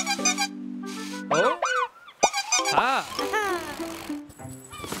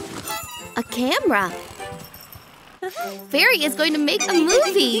 A camera. Fairy is going to make a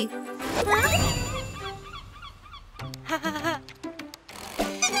movie.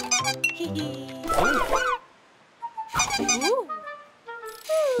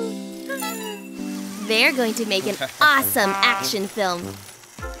 They're going to make an awesome action film.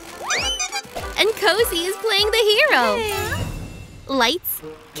 And Cozy is playing the hero. Lights,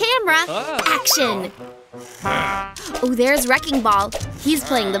 camera, action. Oh, there's Wrecking Ball. He's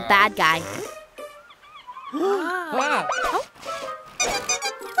playing the bad guy.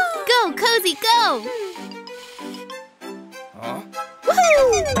 Go, Cozy, go!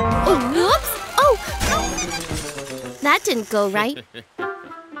 Woohoo! Oh, whoops! Oh! That didn't go right.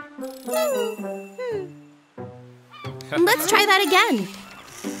 Let's try that again.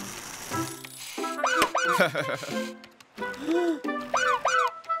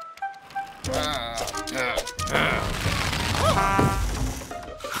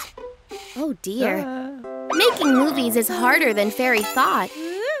 Oh dear. Making movies is harder than Fairy thought.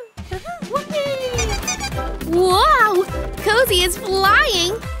 Wow! Cozy is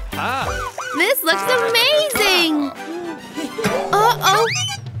flying! This looks amazing! Uh-oh!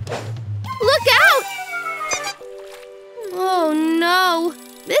 Look out! Oh no!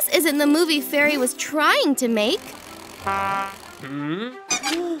 This isn't the movie Fairy was trying to make.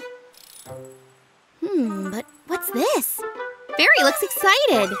 But what's this? Fairy looks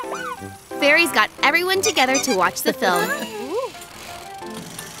excited. Fairy's got everyone together to watch the film.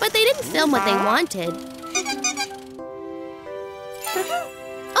 But they didn't film what they wanted.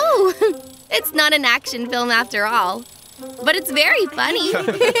 Oh, it's not an action film after all. But it's very funny.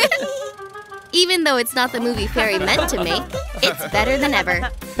 Even though it's not the movie Fairy meant to make, it's better than ever.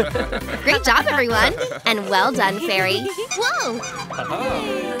 Great job, everyone. And well done, Fairy. Whoa!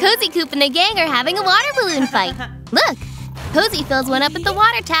 Cozy Coupe and the gang are having a water balloon fight. Look, Cozy fills one up at the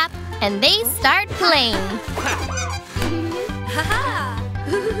water tap, and they start playing.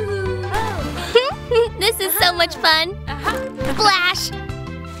 This is so much fun. Splash!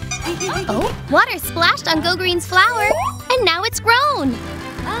 Oh, water splashed on Go Green's flower, and now it's grown.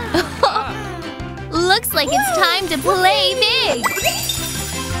 Looks like it's time to play big.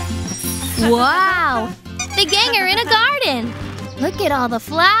 Wow! The gang are in a garden. Look at all the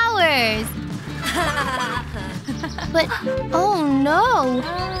flowers. But, oh no!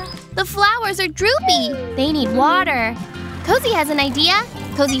 The flowers are droopy. They need water. Cozy has an idea.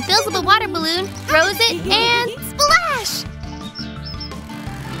 Cozy fills up a water balloon, throws it, and splash!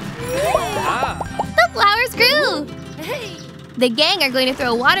 The flowers grew! The gang are going to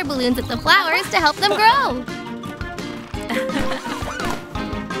throw water balloons at the flowers to help them grow.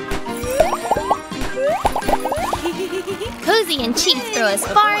 Cozy and Chief throw as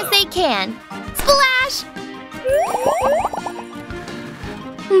far as they can. Splash!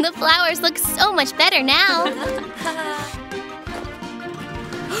 The flowers look so much better now.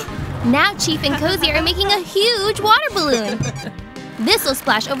 Now Chief and Cozy are making a huge water balloon. This will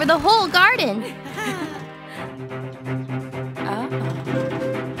splash over the whole garden.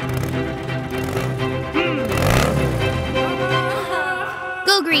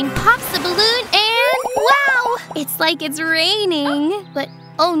 Go Green pops the balloon and wow! It's like it's raining. But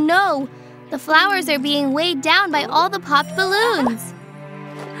oh no! The flowers are being weighed down by all the popped balloons.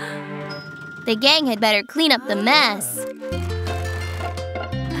 The gang had better clean up the mess.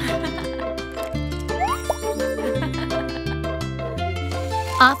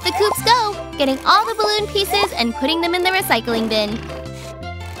 Off the coupes go, getting all the balloon pieces and putting them in the recycling bin.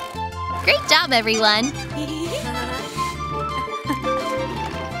 Great job, everyone!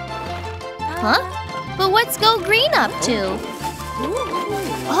 Huh? But what's Go Green up to?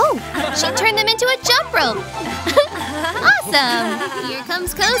 Oh, she turned them into a jump rope! Awesome! Here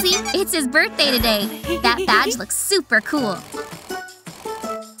comes Cozy. It's his birthday today. That badge looks super cool.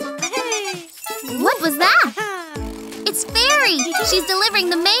 What was that? It's Fairy! She's delivering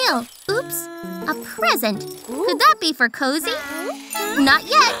the mail. Oops, a present. Could that be for Cozy? Not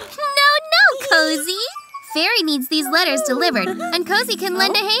yet. No, Cozy! Fairy needs these letters delivered, and Cozy can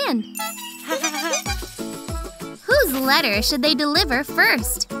lend a hand. Whose letter should they deliver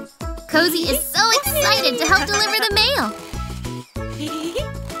first? Cozy is so excited to help deliver the mail.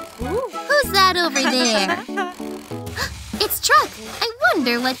 Who's that over there? It's Truck. I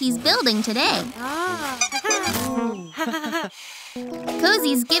wonder what he's building today.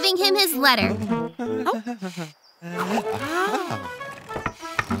 Cozy's giving him his letter.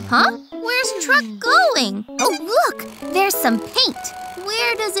 Huh? Where's Truck going? Oh, look! There's some paint.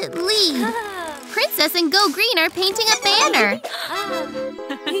 Where does it lead? Princess and Go Green are painting a banner.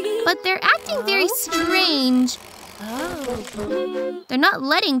 But they're acting very strange. They're not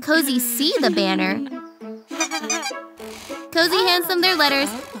letting Cozy see the banner. Cozy hands them their letters.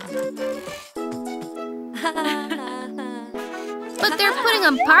 But they're putting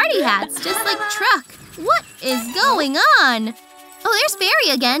on party hats, just like Truck. What is going on? Oh, there's Fairy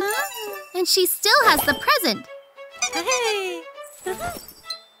again. And she still has the present.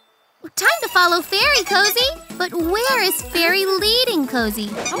 Time to follow Fairy, Cozy. But where is Fairy leading Cozy?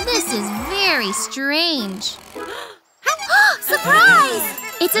 This is very strange. Surprise!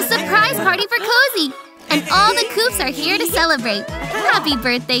 It's a surprise party for Cozy. And all the coupes are here to celebrate. Happy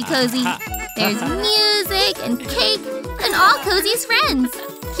birthday, Cozy. There's music and cake and all Cozy's friends.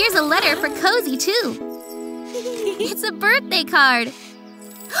 Here's a letter for Cozy, too. It's a birthday card.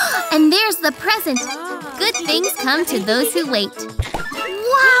 And there's the present. Good things come to those who wait.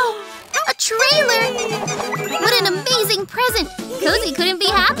 Wow! A trailer! What an amazing present! Cozy couldn't be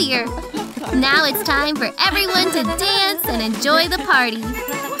happier. Now it's time for everyone to dance and enjoy the party.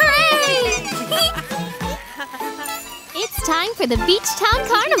 Hooray! It's time for the Beachtown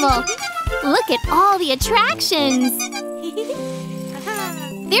Carnival. Look at all the attractions.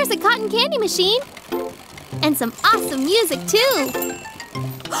 There's a cotton candy machine. And some awesome music, too.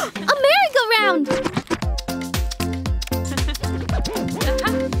 A merry-go-round!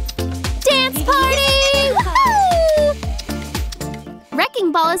 Dance party! Woo!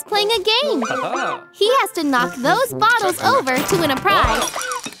 Wrecking Ball is playing a game. He has to knock those bottles over to win a prize.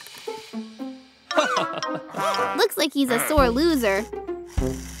 Looks like he's a sore loser.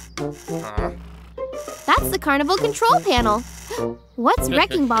 That's the carnival control panel. What's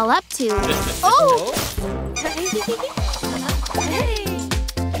Wrecking Ball up to? Oh!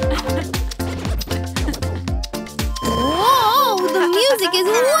 Whoa! The music is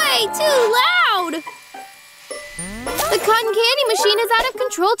way too loud! The cotton candy machine is out of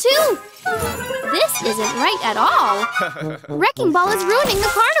control too! This isn't right at all! Wrecking Ball is ruining the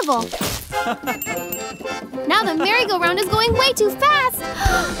carnival! Now the merry-go-round is going way too fast!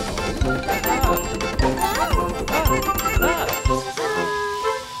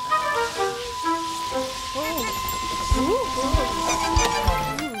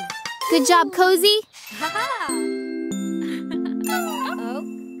 Good job, Cozy!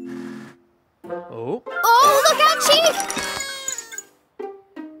 Oh, look out, Chief!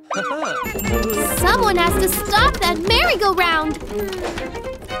 Someone has to stop that merry-go-round!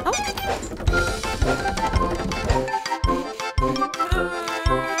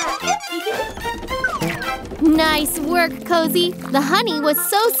 Nice work, Cozy! The honey was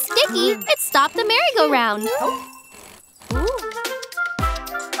so sticky, it stopped the merry-go-round!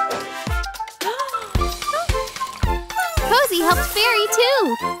 Cozy helped Fairy,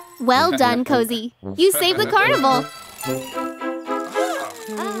 too! Well done, Cozy! You saved the carnival!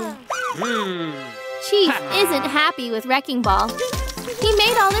 Chief isn't happy with Wrecking Ball. He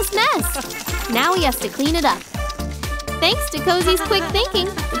made all this mess. Now he has to clean it up. Thanks to Cozy's quick thinking,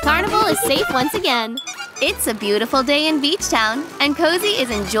 the carnival is safe once again. It's a beautiful day in Beachtown, and Cozy is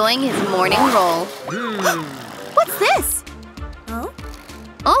enjoying his morning roll. What's this?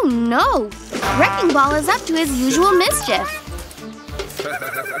 Oh no! Wrecking Ball is up to his usual mischief.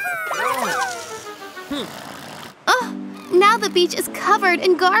 Oh, now the beach is covered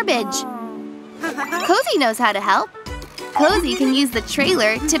in garbage. Cozy knows how to help. Cozy can use the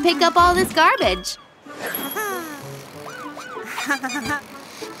trailer to pick up all this garbage.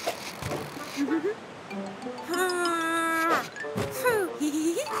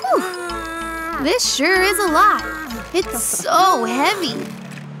 Whew. This sure is a lot. It's so heavy.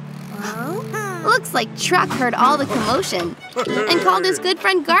 Looks like Truck heard all the commotion and called his good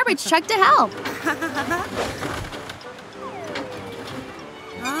friend Garbage Truck to help.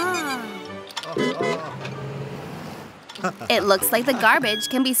 It looks like the garbage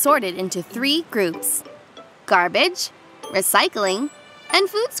can be sorted into 3 groups: garbage, recycling, and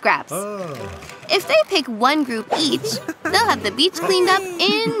food scraps. If they pick one group each, they'll have the beach cleaned up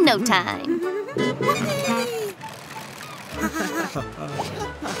in no time.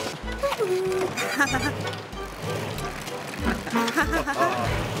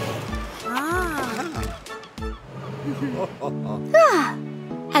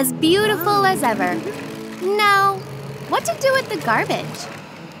 As beautiful as ever. Now, what to do with the garbage?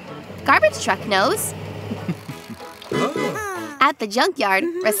 Garbage Truck knows. At the junkyard,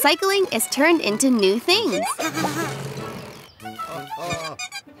 recycling is turned into new things.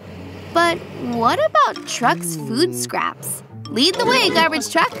 But what about Truck's food scraps? Lead the way, Garbage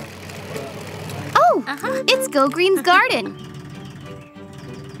Truck. Oh, it's Go Green's garden.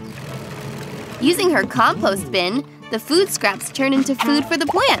 Using her compost bin, the food scraps turn into food for the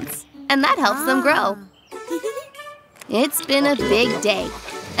plants, and that helps them grow. It's been a big day,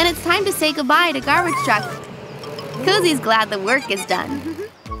 and it's time to say goodbye to Garbage Truck. Cozy's glad the work is done.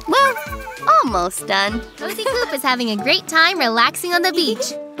 Well, almost done. Cozy Coupe is having a great time relaxing on the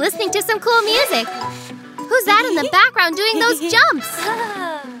beach, listening to some cool music. Who's that in the background doing those jumps?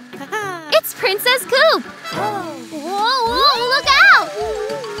 It's Princess Coupe! Whoa, look out!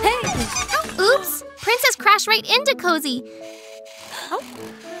 Hey! Oops, Princess crashed right into Cozy.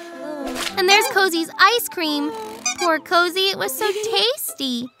 And there's Cozy's ice cream. Poor Cozy, it was so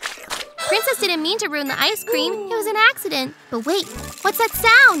tasty. Princess didn't mean to ruin the ice cream. It was an accident. But wait, what's that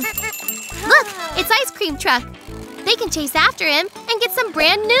sound? Look, it's Ice Cream Truck. They can chase after him and get some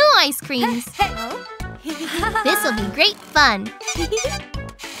brand new ice creams. This'll be great fun.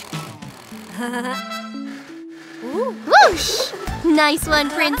 Whoosh! Nice one,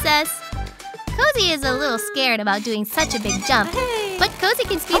 Princess. Cozy is a little scared about doing such a big jump, but Cozy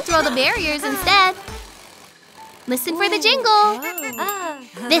can speed through all the barriers instead. Listen for the jingle.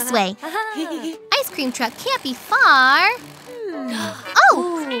 This way. Ice cream truck can't be far.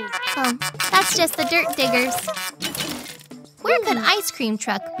 Oh, that's just the dirt diggers. Where could ice cream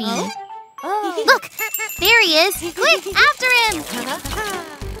truck be? Look, there he is. Quick, after him.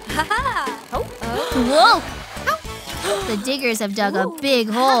 Whoa. The diggers have dug a big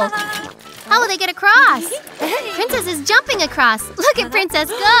hole. How will they get across? Princess is jumping across. Look at Princess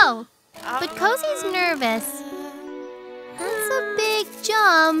go. But Cozy's nervous. That's a big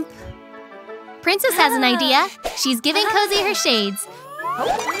jump. Princess has an idea. She's giving Cozy her shades.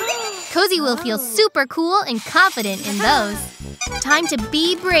 Cozy will feel super cool and confident in those. Time to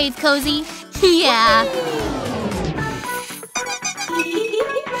be brave, Cozy. Yeah.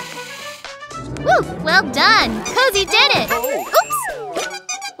 Woo! Well done. Cozy did it. Oops.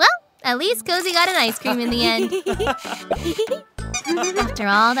 Well, at least Cozy got an ice cream in the end. After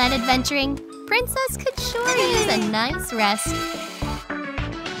all that adventuring, Princess could sure use a nice rest.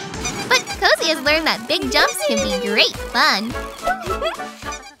 But Cozy has learned that big jumps can be great fun.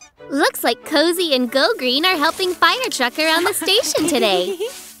 Looks like Cozy and Go Green are helping Fire Truck around the station today.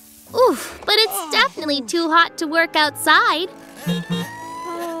 Oof, but it's definitely too hot to work outside.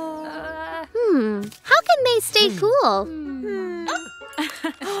 How can they stay cool?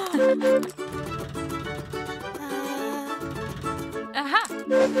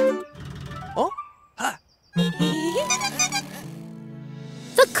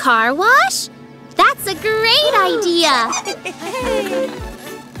 The car wash? That's a great idea!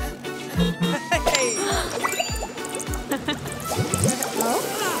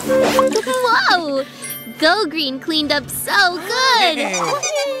 Whoa! Go Green cleaned up so good!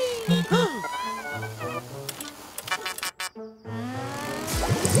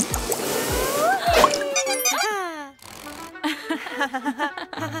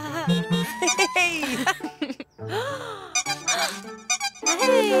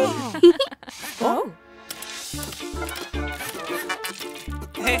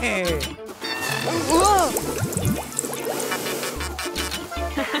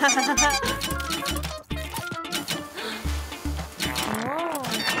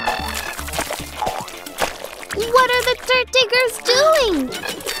 What are the dirt diggers doing?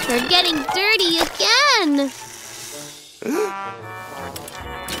 They're getting dirty again.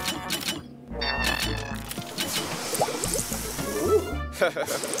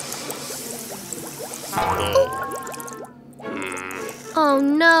 Oh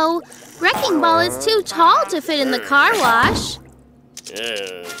no, Wrecking Ball is too tall to fit in the car wash.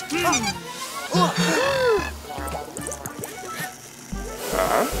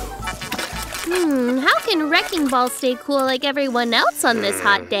 How can Wrecking Ball stay cool like everyone else on this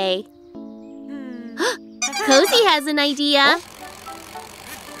hot day? Cozy has an idea.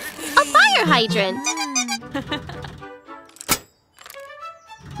 A fire hydrant.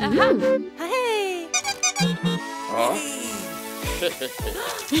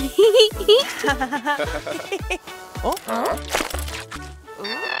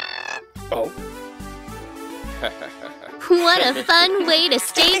 What a fun way to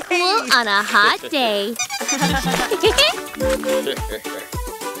stay cool on a hot day.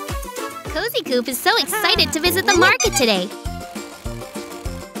 Cozy Coupe is so excited to visit the market today.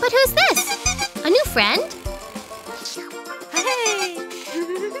 But who's this? A new friend?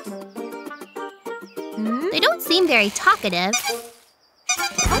 They don't seem very talkative.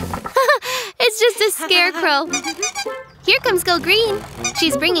 It's just a scarecrow. Here comes Go Green.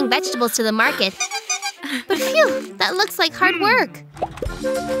 She's bringing vegetables to the market. But phew, that looks like hard work.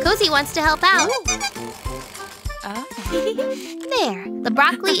 Cozy wants to help out. There, the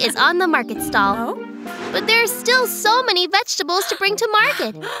broccoli is on the market stall. But there are still so many vegetables to bring to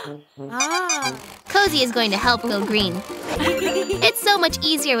market. Cozy is going to help Go Green. It's so much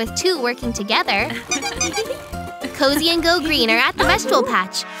easier with two working together. Cozy and Go Green are at the vegetable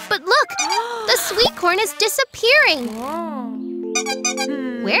patch. But look, the sweet corn is disappearing.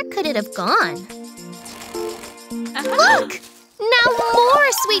 Where could it have gone? Look! Now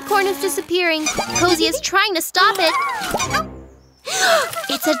more sweet corn is disappearing. Cozy is trying to stop it.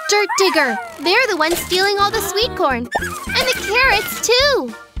 It's a dirt digger. They're the ones stealing all the sweet corn. And the carrots,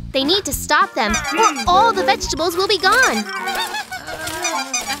 too. They need to stop them, or all the vegetables will be gone.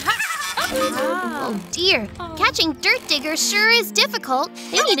 Oh dear, catching dirt diggers sure is difficult.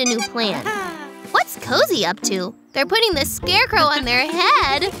 They need a new plan. What's Cozy up to? They're putting the scarecrow on their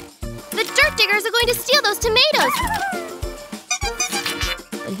head. The dirt diggers are going to steal those tomatoes.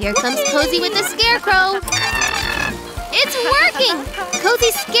 But Here comes Cozy with the scarecrow. It's working!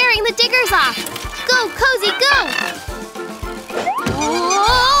 Cozy's scaring the diggers off. Go, Cozy, go!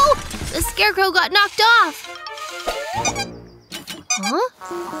 Whoa! The scarecrow got knocked off. Huh?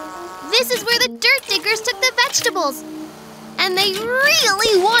 This is where the dirt diggers took the vegetables. And they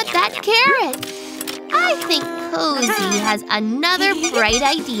really want that carrot. I think Cozy has another bright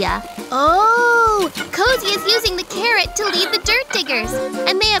idea. Oh! Cozy is using the carrot to lead the dirt diggers.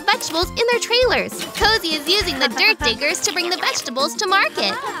 And they have vegetables in their trailers. Cozy is using the dirt diggers to bring the vegetables to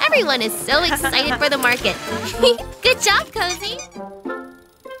market. Everyone is so excited for the market. Good job, Cozy!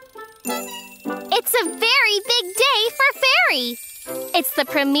 It's a very big day for Fairy! It's the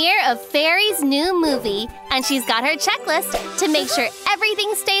premiere of Fairy's new movie, and she's got her checklist to make sure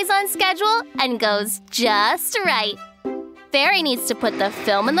everything stays on schedule and goes just right. Fairy needs to put the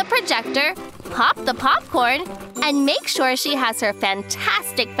film in the projector, pop the popcorn, and make sure she has her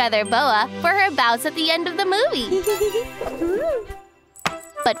fantastic feather boa for her bows at the end of the movie.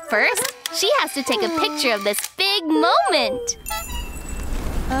 But first, she has to take a picture of this big moment.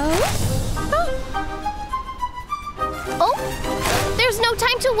 Oh, there's no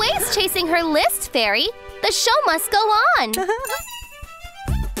time to waste chasing her list, Fairy. The show must go on.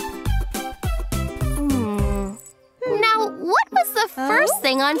 Now, what was the first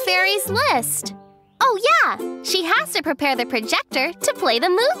thing on Fairy's list? Oh, yeah, she has to prepare the projector to play the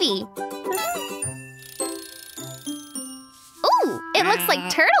movie. Ooh, it looks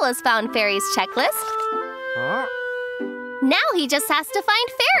like Turtle has found Fairy's checklist. Now he just has to find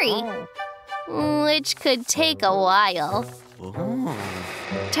Fairy. Which could take a while.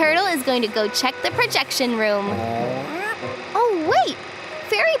 Turtle is going to go check the projection room. Oh, wait!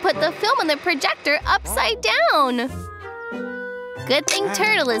 Fairy put the film in the projector upside down. Good thing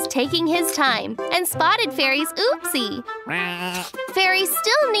Turtle is taking his time and spotted Fairy's oopsie. Fairy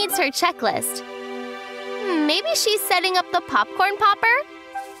still needs her checklist. Maybe she's setting up the popcorn popper?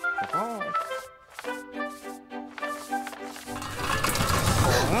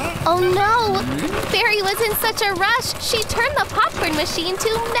 Oh no! Fairy was in such a rush, she turned the popcorn machine to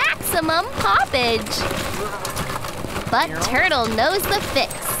maximum poppage. But Turtle knows the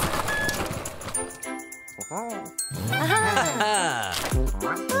fix.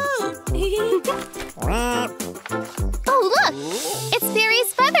 Oh look! It's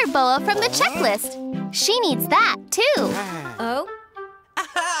Fairy's feather boa from the checklist. She needs that too.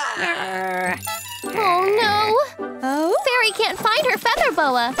 Oh no! Fairy can't find her feather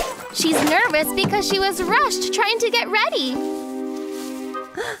boa. She's nervous because she was rushed trying to get ready.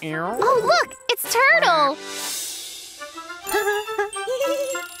 Oh look! It's Turtle!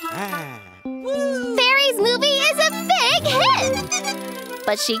 Fairy's movie is a big hit!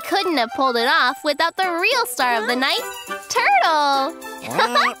 But she couldn't have pulled it off without the real star of the night, Turtle!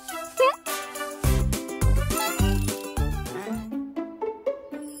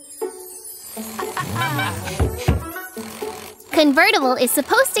 Convertible is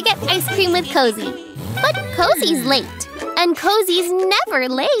supposed to get ice cream with Cozy, but Cozy's late, and Cozy's never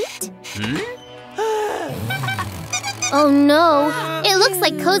late. Oh no, it looks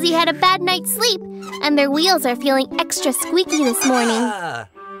like Cozy had a bad night's sleep, and their wheels are feeling extra squeaky this morning.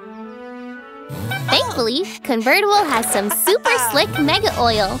 Thankfully, Convertible has some super slick mega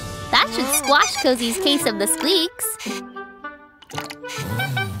oil. That should squash Cozy's case of the squeaks.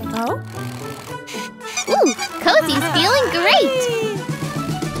 Ooh, Cozy's feeling great!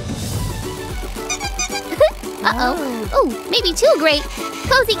 Uh-oh. Ooh, maybe too great.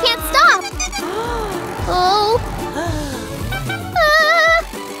 Cozy can't stop! Oh!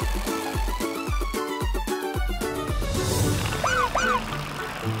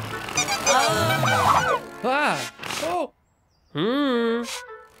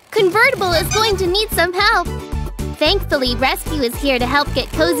 Convertible is going to need some help. Thankfully, Rescue is here to help get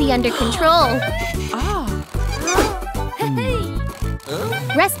Cozy under control.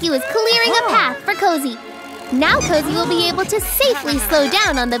 Rescue is clearing a path for Cozy. Now Cozy will be able to safely slow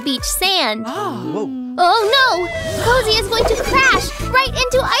down on the beach sand. Oh no! Cozy is going to crash right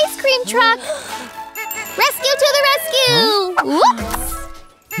into Ice Cream Truck! Rescue to the rescue! Whoops!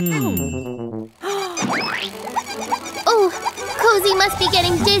 Oh, Cozy must be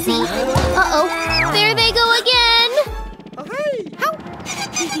getting dizzy. Uh-oh, there they go again!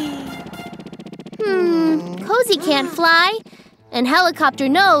 Cozy can't fly. And Helicopter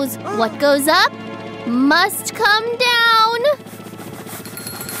knows what goes up must come down.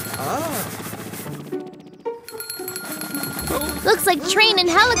 Looks like Train and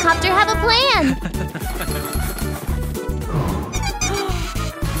Helicopter have a plan.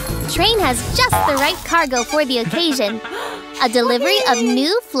 Train has just the right cargo for the occasion. A delivery of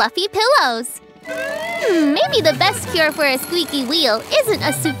new fluffy pillows. Maybe the best cure for a squeaky wheel isn't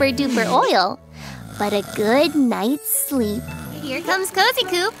a super-duper oil, but a good night's sleep. Here comes Cozy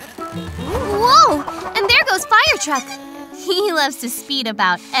Coupe. Whoa! And there goes Fire Truck. He loves to speed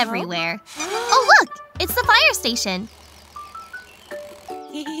about everywhere. Oh, look! It's the fire station.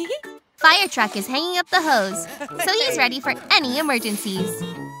 Fire Truck is hanging up the hose, so he's ready for any emergencies.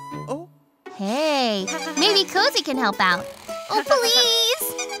 Hey, maybe Cozy can help out. Oh, please!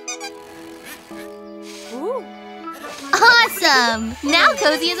 Awesome! Now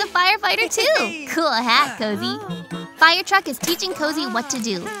Cozy is a firefighter too! Cool hat, Cozy. Fire Truck is teaching Cozy what to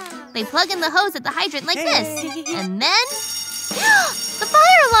do. They plug in the hose at the hydrant like this. And then… the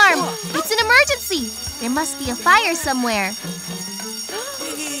fire alarm! It's an emergency! There must be a fire somewhere.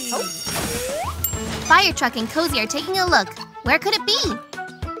 Fire Truck and Cozy are taking a look. Where could it be?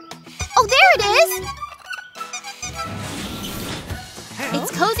 Oh, there it is!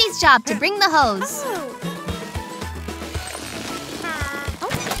 It's Cozy's job to bring the hose.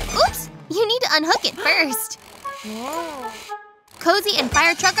 Oops! You need to unhook it first. Cozy and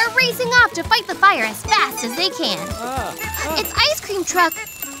Fire Truck are racing off to fight the fire as fast as they can. It's Ice Cream Truck!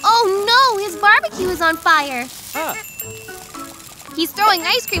 Oh no! His barbecue is on fire! He's throwing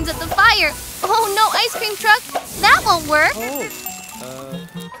ice creams at the fire! Oh no, Ice Cream Truck! That won't work!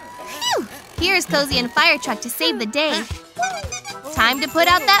 Phew! Here's Cozy and Fire Truck to save the day. Time to put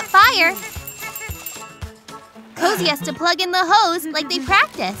out that fire! Cozy has to plug in the hose like they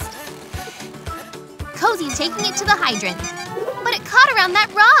practiced. Cozy's taking it to the hydrant, but it caught around that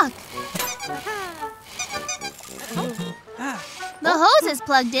rock. The hose is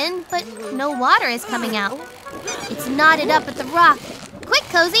plugged in, but no water is coming out. It's knotted up at the rock. Quick,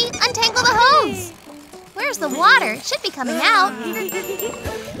 Cozy, untangle the hose. Where's the water? It should be coming out.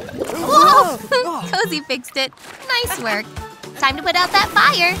 Whoa! Cozy fixed it. Nice work. Time to put out that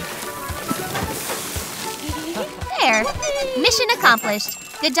fire. There. Mission accomplished.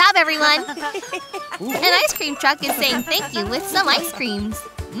 Good job, everyone. An ice cream truck is saying thank you with some ice creams.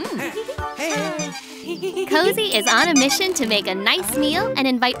 Cozy is on a mission to make a nice meal and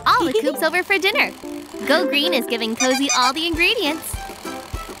invite all the Coupes over for dinner. Go Green is giving Cozy all the ingredients.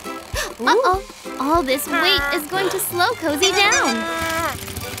 Uh-oh. All this weight is going to slow Cozy down.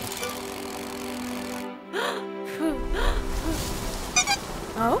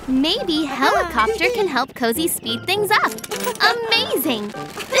 Maybe Helicopter can help Cozy speed things up. Amazing!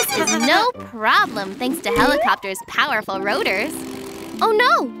 This is no problem thanks to Helicopter's powerful rotors. Oh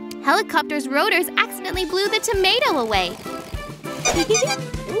no! Helicopter's rotors accidentally blew the tomato away.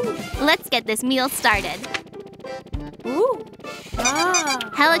 Let's get this meal started.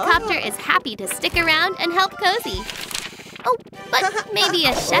 Helicopter is happy to stick around and help Cozy. Oh, but maybe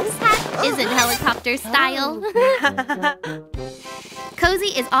a chef's hat isn't Helicopter style. Cozy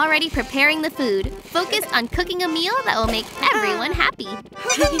is already preparing the food, focused on cooking a meal that will make everyone happy.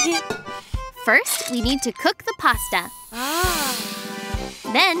 First, we need to cook the pasta.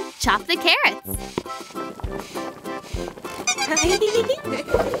 Then, chop the carrots.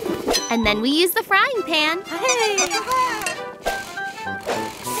 And then we use the frying pan.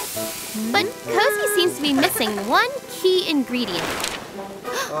 But Cozy seems to be missing one key ingredient.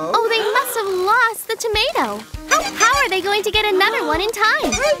 Oh, they must have lost the tomato. How are they going to get another one in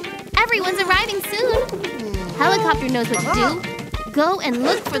time? Everyone's arriving soon. Helicopter knows what to do. Go and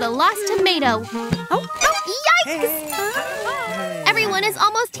look for the lost tomato. Yikes! Everyone is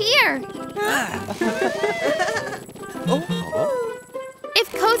almost here.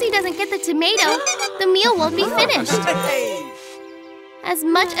 If Cozy doesn't get the tomato, the meal won't be finished. As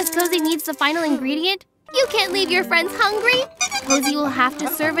much as Cozy needs the final ingredient, you can't leave your friends hungry. Cozy will have to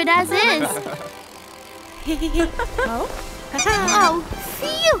serve it as is. Oh,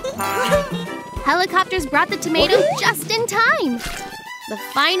 phew! Helicopters brought the tomato just in time. The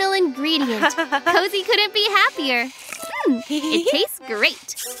final ingredient. Cozy couldn't be happier. It tastes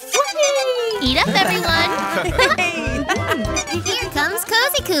great. Eat up, everyone. Here comes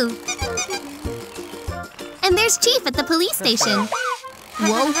Cozy Coupe. And there's Chief at the police station.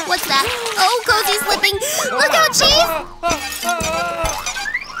 Whoa, what's that? Oh, Cozy's slipping. Look out, Chief!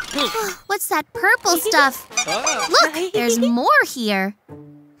 What's that purple stuff? Look, there's more here.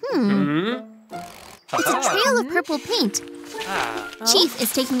 It's a trail of purple paint. Chief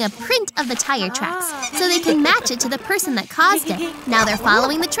is taking a print of the tire tracks so they can match it to the person that caused it. Now they're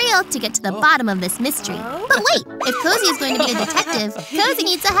following the trail to get to the bottom of this mystery. But wait, if Cozy is going to be a detective, Cozy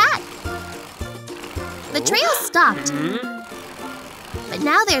needs a hat. The trail stopped. But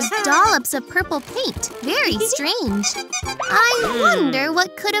now there's dollops of purple paint. Very strange. I wonder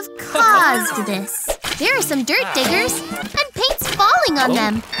what could have caused this. There are some dirt diggers, and paint's falling on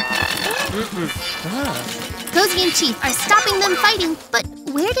them. Cozy and Chief are stopping them fighting, but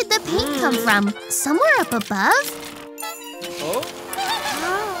where did the paint come from? Somewhere up above?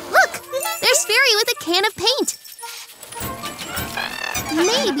 Look! There's Fairy with a can of paint.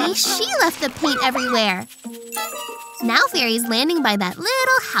 Maybe she left the paint everywhere. Now Fairy's landing by that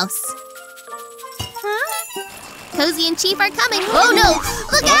little house. Cozy and Chief are coming. Oh no!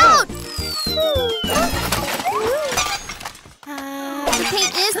 Look out! The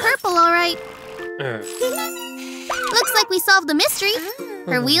paint is purple, all right. Looks like we solved the mystery.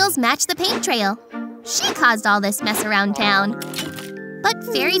 Her wheels match the paint trail. She caused all this mess around town. But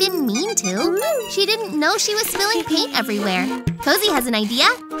Fairy didn't mean to. She didn't know she was spilling paint everywhere. Cozy has an idea.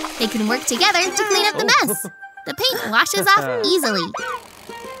 They can work together to clean up the mess. The paint washes off easily.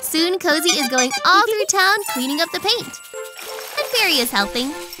 Soon, Cozy is going all through town cleaning up the paint. And Fairy is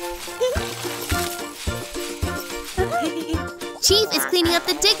helping. Chief is cleaning up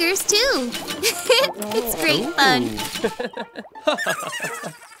the diggers, too. It's great fun.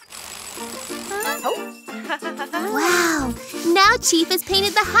 Wow! Now Chief has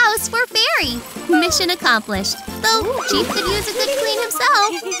painted the house for Fairy. Mission accomplished. Though Chief could use a good clean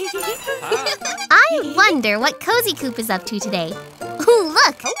himself. I wonder what Cozy Coupe is up to today. Ooh,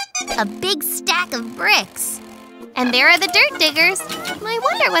 look! A big stack of bricks. And there are the dirt diggers. I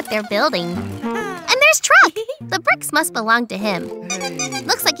wonder what they're building. And there's Truck! The bricks must belong to him.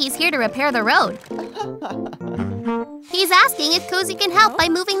 Looks like he's here to repair the road. He's asking if Cozy can help by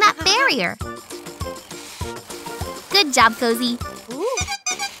moving that barrier. Good job, Cozy.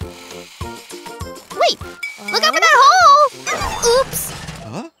 Wait! Look out for that hole! Oops!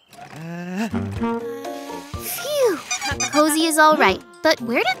 Phew! Cozy is all right, but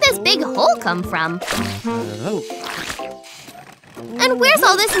where did this big hole come from? And where's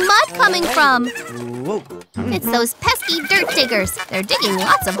all this mud coming from? It's those pesky dirt diggers. They're digging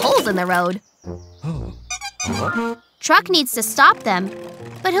lots of holes in the road. Truck needs to stop them,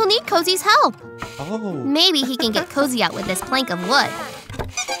 but he'll need Cozy's help. Maybe he can get Cozy out with this plank of wood.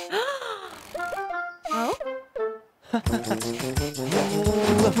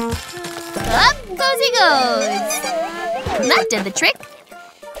 Up Cozy goes! That did the trick.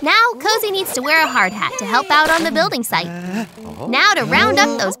 Now Cozy needs to wear a hard hat to help out on the building site. Now to round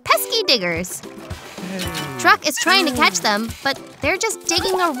up those pesky diggers. Truck is trying to catch them, but they're just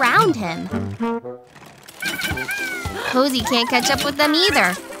digging around him. Cozy can't catch up with them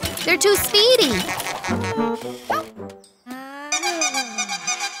either. They're too speedy.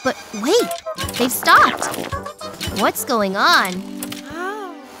 But wait, they've stopped. What's going on?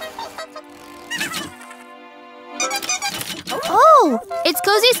 Oh, it's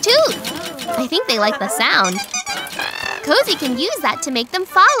Cozy's tooth. I think they like the sound. Cozy can use that to make them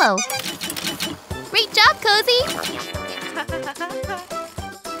follow. Great job, Cozy.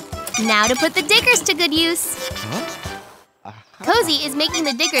 Now to put the diggers to good use. Cozy is making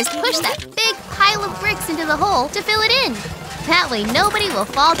the diggers push that big pile of bricks into the hole to fill it in. That way nobody will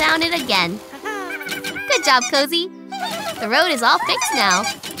fall down it again. Good job, Cozy. The road is all fixed now.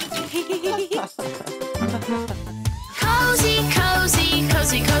 Cozy, cozy,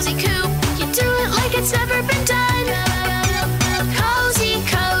 cozy, cozy coupe. You do it like it's never been done. Cozy,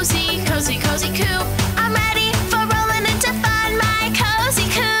 cozy, cozy, cozy coupe. I'm ready for rolling into fun. My cozy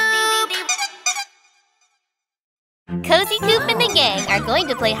coupe. Cozy Coupe and the gang are going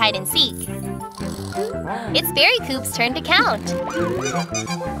to play hide and seek. It's Fairy Coupe's turn to count.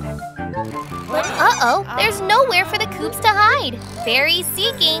 But uh-oh, there's nowhere for the Coupes to hide. Fairy's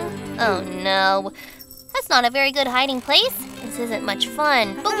seeking. Oh no. That's not a very good hiding place. This isn't much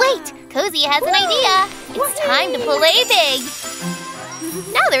fun. But wait, Cozy has an idea. It's time to play big.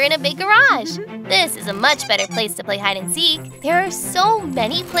 Now they're in a big garage. This is a much better place to play hide and seek. There are so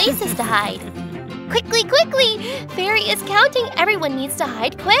many places to hide. Quickly, quickly! Fairy is counting. Everyone needs to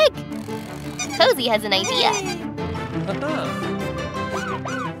hide quick. Cozy has an idea.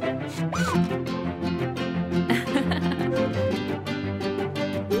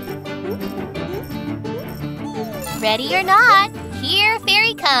 Ready or not, here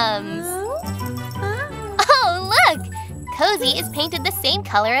Fairy comes. Oh, look! Cozy is painted the same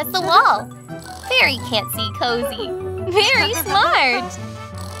color as the wall. Fairy can't see Cozy. Very smart.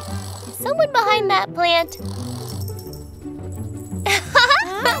 Is someone behind that plant?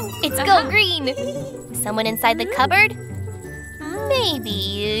 It's Go Green. Someone inside the cupboard?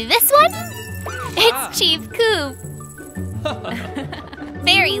 Maybe this one? It's Chief Coupe.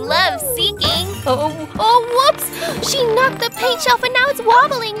 Fairy loves seeking. Oh, whoops! She knocked the paint shelf and now it's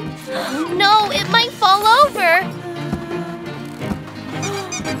wobbling. No, it might fall over.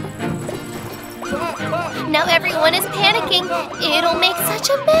 Now everyone is panicking. It'll make such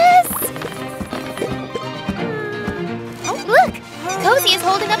a mess. Look! Cozy is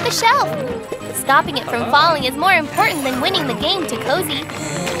holding up the shelf. Stopping it from falling is more important than winning the game to Cozy.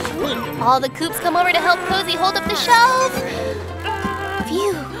 All the Coupes come over to help Cozy hold up the shelf.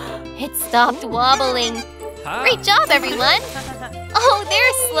 Phew! It stopped wobbling. Great job, everyone! Oh,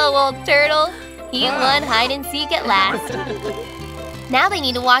 there's slow old turtle. He won hide and seek at last. Now they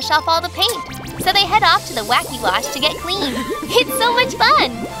need to wash off all the paint. So they head off to the wacky wash to get clean. It's so much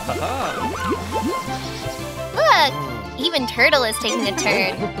fun! Look! Even Turtle is taking a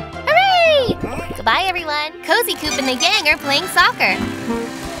turn. Hooray! Goodbye, everyone. Cozy Coupe and the gang are playing soccer.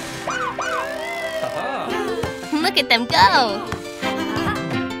 Look at them go!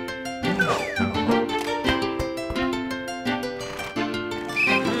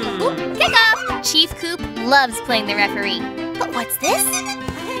 Kick off! Chief Coupe loves playing the referee. But what's this?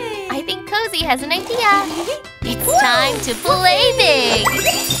 I think Cozy has an idea. It's time to play big!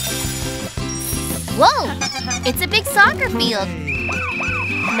 Whoa! It's a big soccer field.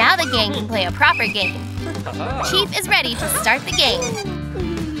 Now the gang can play a proper game. Chief is ready to start the game.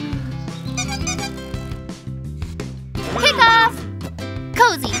 Kick off!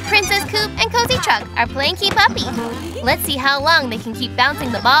 Cozy, Princess Coupe, and Cozy Truck are playing Keep Uppy. Let's see how long they can keep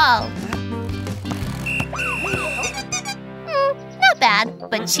bouncing the ball. Not bad,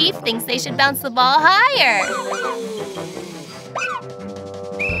 but Chief thinks they should bounce the ball higher.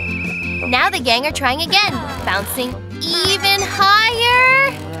 Now the gang are trying again, bouncing even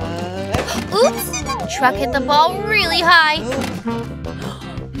higher. Oops! Truck hit the ball really high.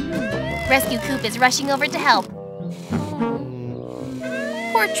 Rescue Coupe is rushing over to help.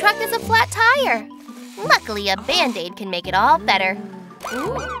 Poor Truck has a flat tire. Luckily, a Band-Aid can make it all better.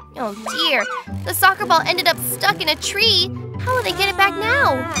 Oh dear, the soccer ball ended up stuck in a tree. How will they get it back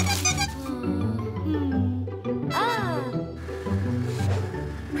now?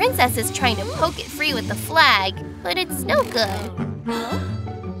 Princess is trying to poke it free with the flag, but it's no good.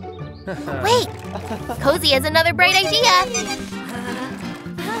 Wait! Cozy has another bright idea!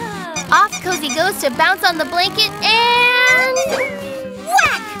 Off Cozy goes to bounce on the blanket and...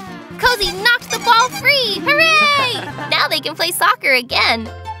 whack! Cozy knocked the ball free! Hooray! Now they can play soccer again.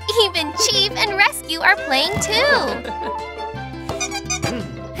 Even Chief and Rescue are playing too.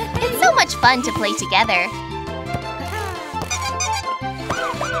 It's so much fun to play together.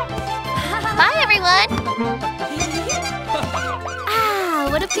 Bye, everyone! Ah,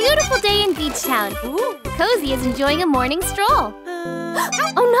 what a beautiful day in Beachtown. Cozy is enjoying a morning stroll.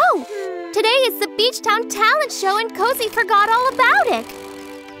 Oh no! Today is the Beachtown Talent Show and Cozy forgot all about it.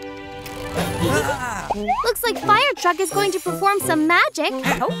 Looks like Fire Truck is going to perform some magic.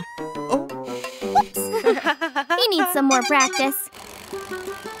 Oops. He needs some more practice.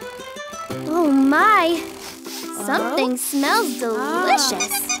 Oh my! Something smells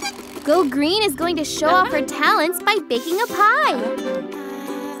delicious. Go Green is going to show off her talents by baking a pie.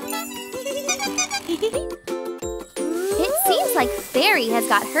 It seems like Fairy has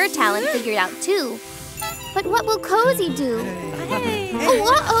got her talent figured out too. But what will Cozy do? Oh,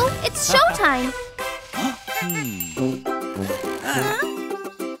 uh-oh! It's showtime!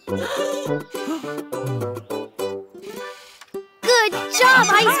 Good job,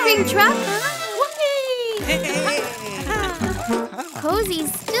 Ice Cream Truck!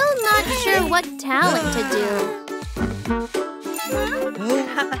 Cozy's still not sure what talent to do.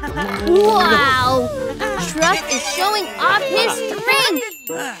 Wow! Truck is showing off his strength!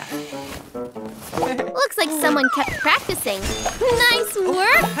 Looks like someone kept practicing. Nice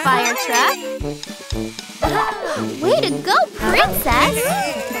work, Fire Truck! Way to go, Princess!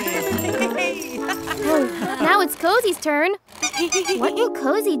 Oh, now it's Cozy's turn. What will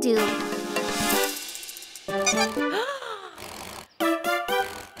Cozy do?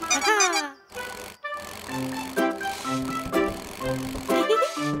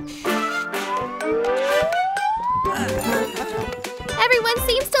 Everyone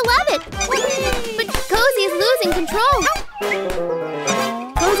seems to love it! But Cozy is losing control!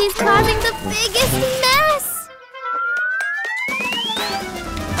 Cozy's causing the biggest mess!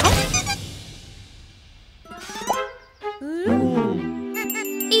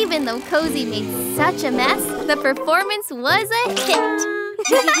 Even though Cozy made such a mess, the performance was a hit!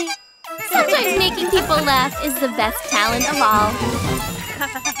 Sometimes making people laugh is the best talent of all.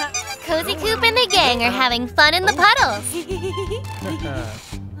 Cozy Coupe and the gang are having fun in the puddles.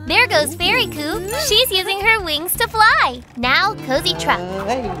 There goes Fairy Coupe. She's using her wings to fly. Now Cozy Truck.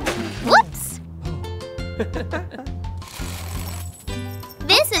 Whoops!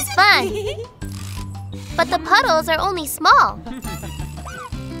 This is fun. But the puddles are only small.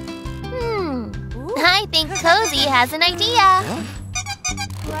 I think Cozy has an idea.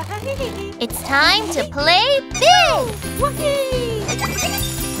 It's time to play big!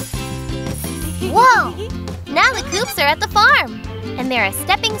 Whoa! Now the Coupes are at the farm, and there are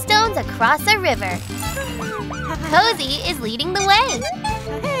stepping stones across a river. Cozy is leading the way.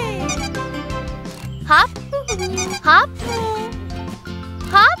 Hop, hop,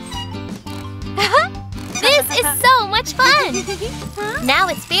 hop. This is so much fun! Now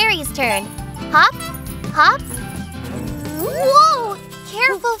it's Fairy's turn. Hop, hop. Whoa!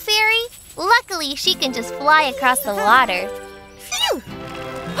 Careful, Fairy. Luckily, she can just fly across the water. Phew!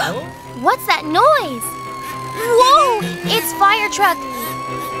 What's that noise? Whoa! It's Fire Truck.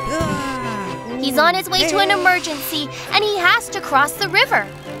 He's on his way to an emergency, and he has to cross the river.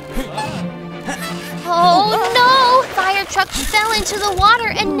 Oh no! Fire Truck fell into the water,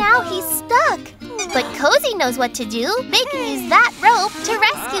 and now he's stuck. But Cozy knows what to do. They can use that rope to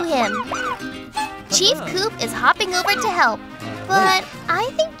rescue him. Chief Coupe is hopping over to help. But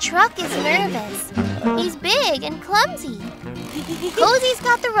I think Truck is nervous. He's big and clumsy. Cozy's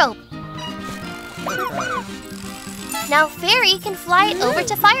got the rope. Now Fairy can fly it over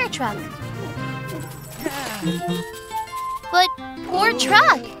to Fire Truck. But poor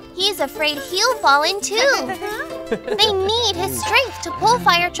Truck, he's afraid he'll fall in too. They need his strength to pull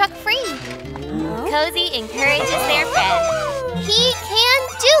Fire Truck free. Cozy encourages their friend. He can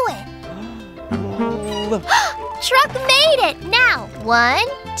do it! Truck made it! Now, 1,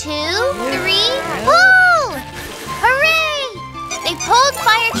 2, 3, pull! Hooray! They pulled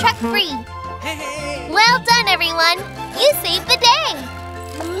Fire Truck free. Well done, everyone! You saved the day!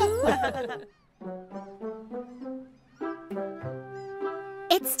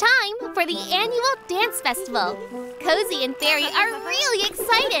 It's time for the annual dance festival. Cozy and Fairy are really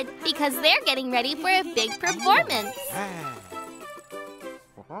excited because they're getting ready for a big performance.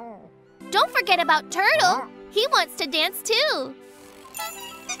 Don't forget about Turtle. He wants to dance too.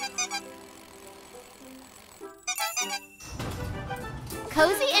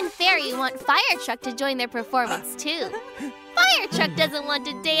 Cozy and Fairy want Fire Truck to join their performance too. Fire Truck doesn't want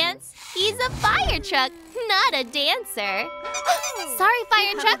to dance. He's a fire truck, not a dancer. Sorry,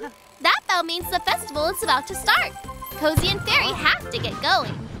 Fire Truck. That bell means the festival is about to start. Cozy and Fairy have to get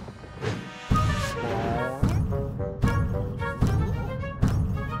going.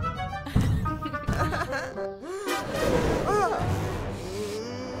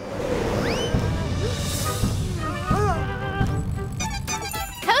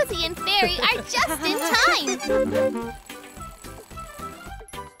 Cozy and Fairy are just in time.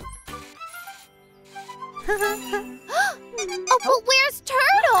 Oh, but where's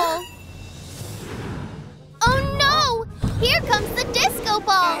Turtle? Oh no! Here comes the disco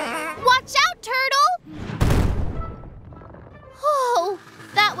ball! Watch out, Turtle! Oh,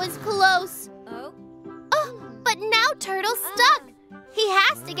 that was close. Oh, but now Turtle's stuck. He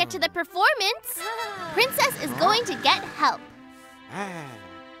has to get to the performance. Princess is going to get help.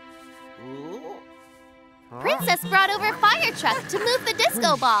 Princess brought over Fire Truck to move the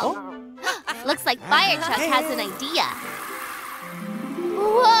disco ball. Looks like Fire Truck has an idea.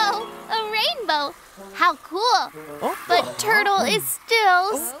 Whoa, a rainbow! How cool! But Turtle is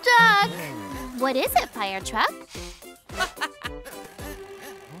still stuck. What is it, Fire Truck?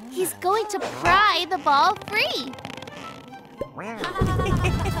 He's going to pry the ball free. Hooray!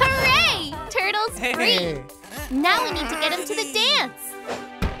 Turtle's free. Now we need to get him to the dance.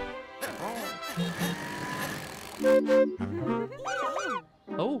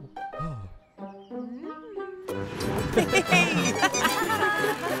 Oh.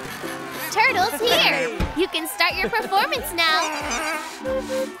 Turtle's here! You can start your performance now!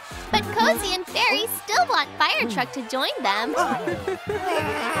 But Cozy and Fairy still want Fire Truck to join them.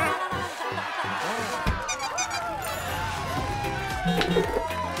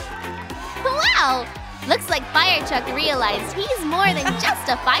 Wow! Looks like Fire Truck realized he's more than just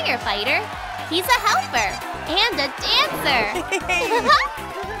a firefighter. He's a helper and a dancer!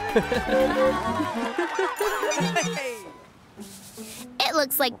 It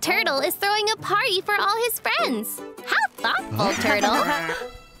looks like Turtle is throwing a party for all his friends. How thoughtful, Turtle!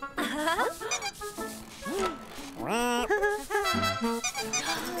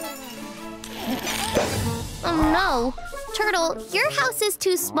 Oh no! Turtle, your house is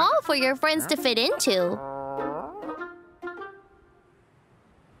too small for your friends to fit into.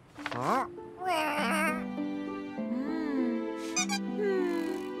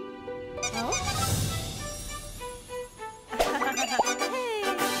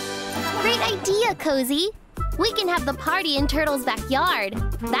 Great idea, Cozy. We can have the party in Turtle's backyard.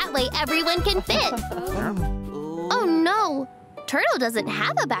 That way everyone can fit. Oh no! Turtle doesn't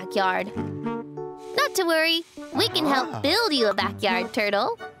have a backyard. to worry. We can help build you a backyard,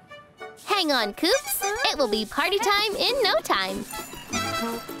 Turtle. Hang on, Coops. It will be party time in no time.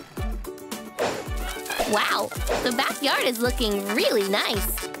 Wow, the backyard is looking really nice.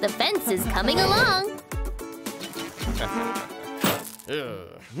 The fence is coming along.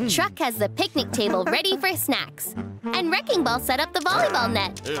 Truck has the picnic table ready for snacks. And Wrecking Ball set up the volleyball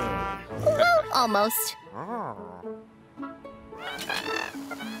net. Well, almost.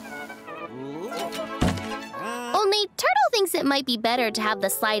 Only Turtle thinks it might be better to have the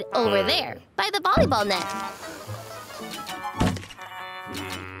slide over there, by the volleyball net.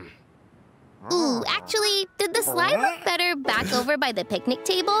 Ooh, actually, did the slide look better back over by the picnic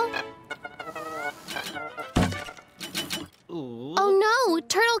table? Oh no,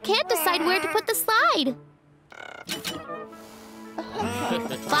 Turtle can't decide where to put the slide.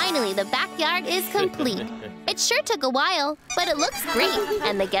 Finally, the backyard is complete. It sure took a while, but it looks great,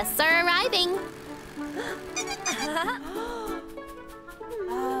 and the guests are arriving.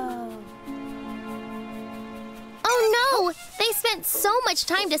 Oh no! They spent so much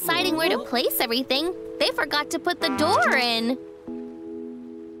time deciding where to place everything, they forgot to put the door in.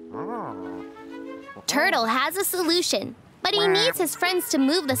 Turtle has a solution, but he needs his friends to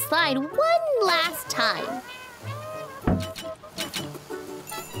move the slide one last time.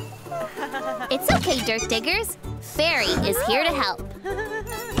 It's okay, Dirt Diggers. Fairy is here to help.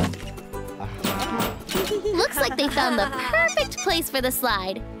 Looks like they found the perfect place for the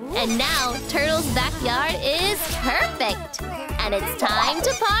slide. And now Turtle's backyard is perfect. And it's time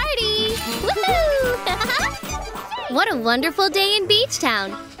to party! Woohoo! What a wonderful day in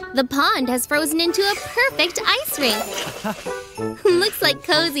Beachtown. The pond has frozen into a perfect ice rink. Looks like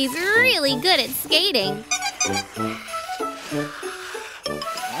Cozy's really good at skating.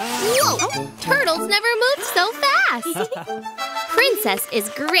 Whoa! Turtles never moved so fast! Princess is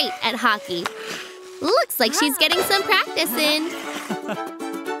great at hockey. Looks like she's getting some practice in.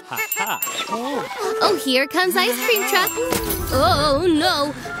 Oh, here comes Ice Cream Truck. Oh,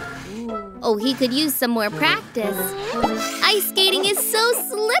 no. Oh, he could use some more practice. Ice skating is so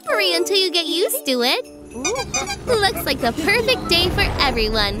slippery until you get used to it. Looks like the perfect day for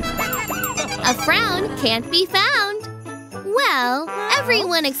everyone. A frown can't be found. Well,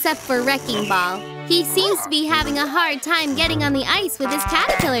 everyone except for Wrecking Ball. He seems to be having a hard time getting on the ice with his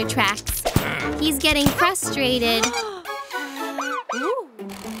caterpillar tracks. He's getting frustrated.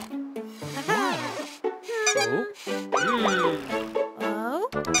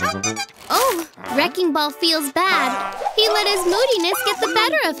 Oh, Wrecking Ball feels bad. He let his moodiness get the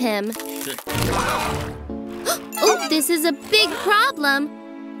better of him. Oh, this is a big problem.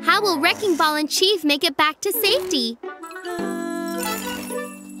 How will Wrecking Ball and Chief make it back to safety?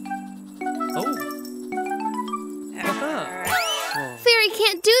 Fairy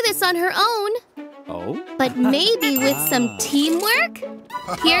can't do this on her own. But maybe with some teamwork?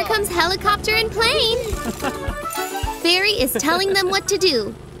 Here comes Helicopter and Plane. Fairy is telling them what to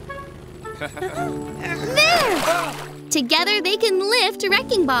do. There! Together they can lift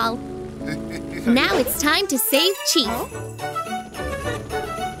Wrecking Ball. Now it's time to save Chief.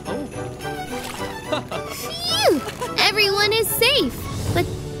 Phew! Everyone is safe. But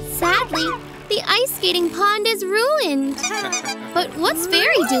sadly, the ice skating pond is ruined. But what's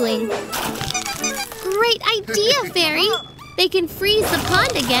Fairy doing? Great idea, Fairy! They can freeze the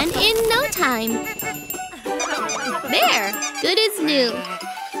pond again in no time. There! Good as new.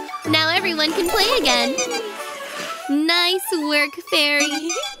 Now everyone can play again. Nice work,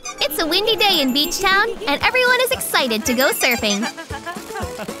 Fairy. It's a windy day in Beachtown, and everyone is excited to go surfing.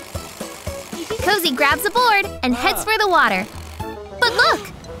 Cozy grabs a board and heads for the water. But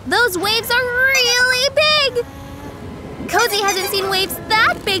look! Those waves are really big! Cozy hasn't seen waves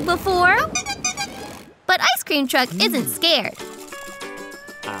that big before. But Ice Cream Truck isn't scared.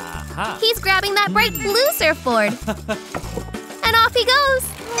 He's grabbing that bright blue surfboard. And off he goes.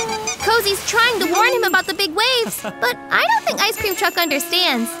 Cozy's trying to warn him about the big waves, but I don't think Ice Cream Truck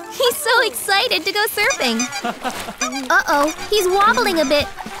understands. He's so excited to go surfing. Uh-oh, he's wobbling a bit.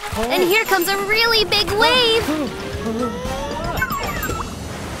 And here comes a really big wave.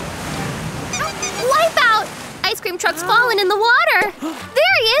 Wipeout! Ice Cream Truck's fallen in the water.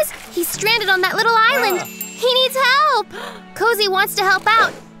 There he is. He's stranded on that little island. He needs help. Cozy wants to help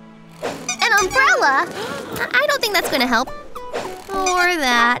out. An umbrella? I don't think that's going to help. Or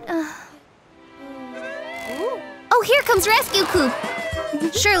that. Oh, here comes Rescue Coupe.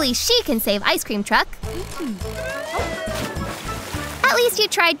 Surely she can save Ice Cream Truck. At least you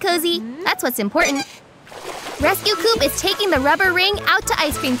tried, Cozy. That's what's important. Rescue Coupe is taking the rubber ring out to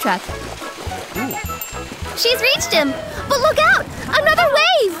Ice Cream Truck. She's reached him. But look out! Another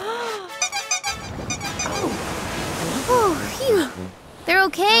wave! they're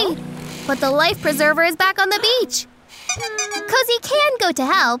okay. But the life preserver is back on the beach. Cozy can go to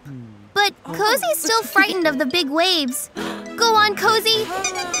help, but Cozy's still frightened of the big waves. Go on, Cozy.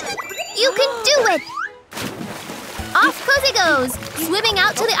 You can do it. Off Cozy goes, swimming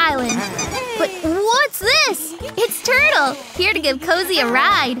out to the island. But what's this? It's Turtle, here to give Cozy a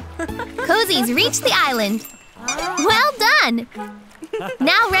ride. Cozy's reached the island. Well done.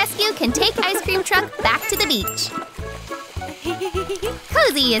 Now Rescue can take Ice Cream Truck back to the beach.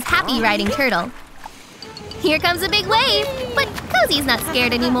 Cozy is happy riding Turtle. Here comes a big wave, but Cozy's not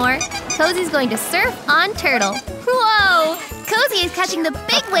scared anymore. Cozy's going to surf on Turtle. Whoa! Cozy is catching the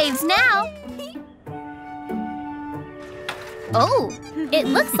big waves now. Oh, it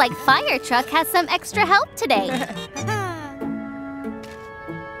looks like Fire Truck has some extra help today.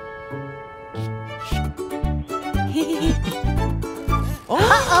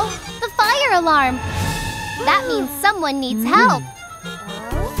 Uh-oh, the fire alarm. That means someone needs help.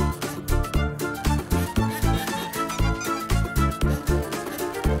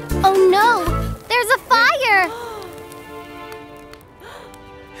 Oh no, there's a fire!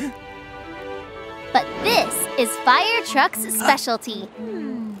 But this is Fire Truck's specialty.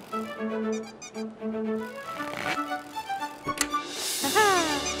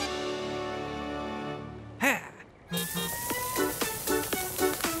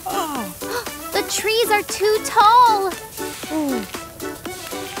 The trees are too tall.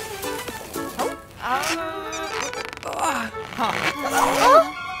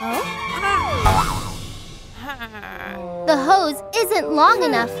 The hose isn't long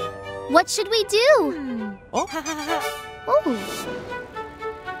enough. What should we do? Oh.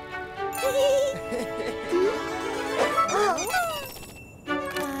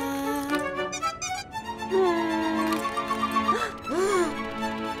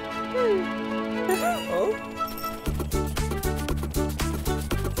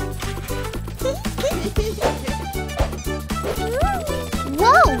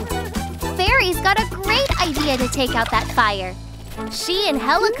 Whoa! Fairy's got a great idea to take out that fire. She and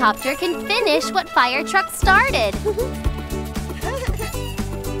Helicopter can finish what Fire Truck started.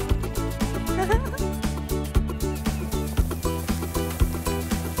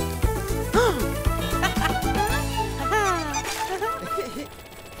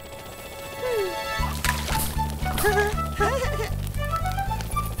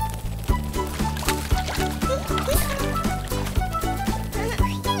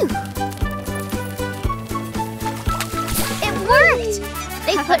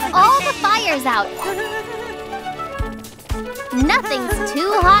 They put all the fires out. Nothing's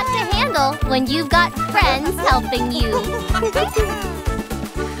too hot to handle when you've got friends helping you.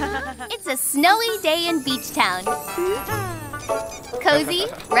 It's a snowy day in Beachtown. Cozy,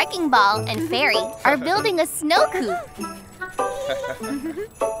 Wrecking Ball, and Fairy are building a snow coop.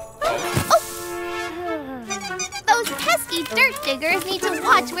 Oh! Those pesky dirt diggers need to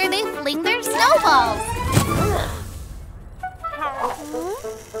watch where they fling their snowballs.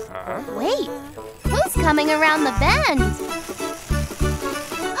 Wait, who's coming around the bend?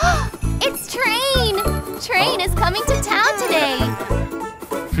 It's Train! Train is coming to town today.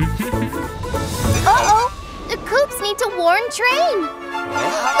 Uh-oh, the coops need to warn Train.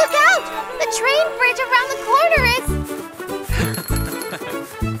 Look out! The train bridge around the corner is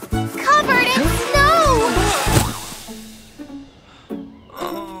covered in snow!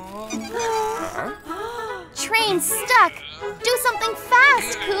 Train's stuck. Do something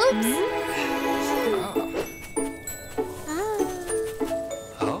fast, Coops!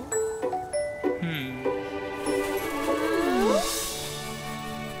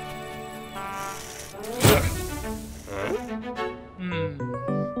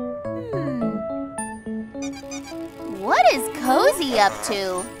 What is Cozy up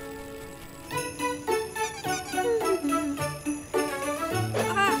to?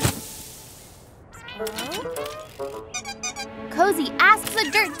 Cozy asks the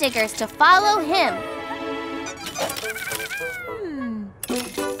dirt diggers to follow him.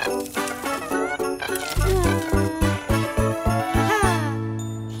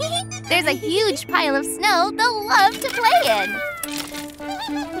 There's a huge pile of snow they'll love to play in.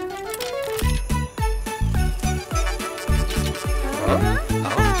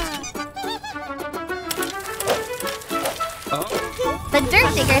 The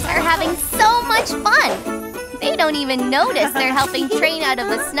dirt diggers are having so much fun. They don't even notice they're helping Train out of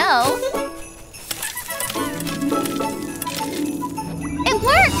the snow. It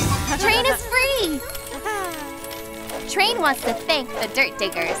worked! Train is free! Train wants to thank the dirt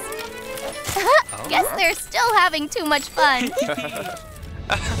diggers. Guess they're still having too much fun.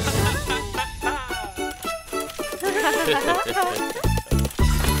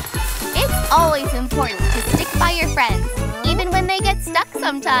 always important to stick by your friends, even when they get stuck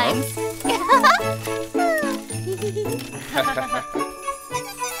sometimes.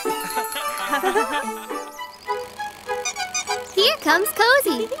 Here comes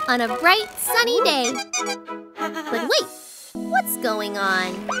Cozy on a bright, sunny day. But wait, what's going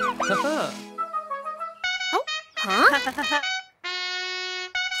on? Huh?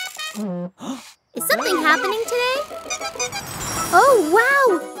 Is something happening today? Oh,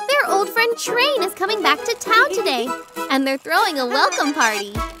 wow! Their old friend Train is coming back to town today, and they're throwing a welcome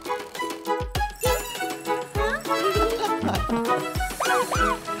party.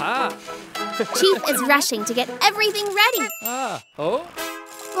 Chief is rushing to get everything ready.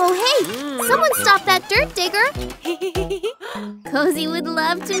 Oh, hey! Someone stop that dirt digger! Cozy would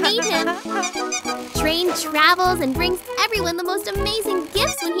love to meet him. Train travels and brings everyone the most amazing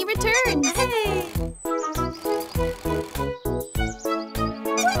gifts when he returns.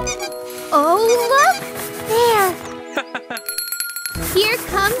 Oh, look! There! Here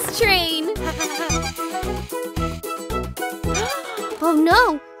comes Train. Oh,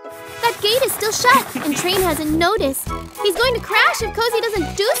 no! That gate is still shut, and Train hasn't noticed. He's going to crash if Cozy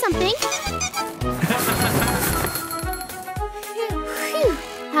doesn't do something. Phew,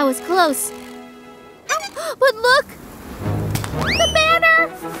 that was close. But look! The banner!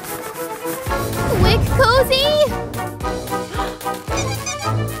 Quick, Cozy!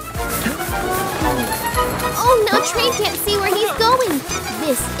 Oh, now Train can't see where he's going.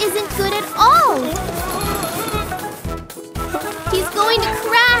 This isn't good at all. He's going to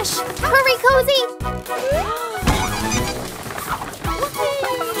crash! Hurry, Cozy!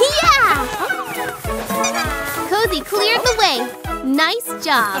 Yeah! Cozy cleared the way. Nice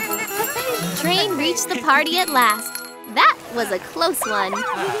job. Train reached the party at last. That was a close one.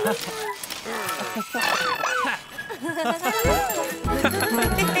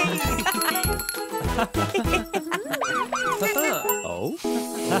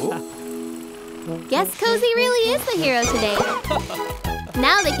 Guess Cozy really is the hero today.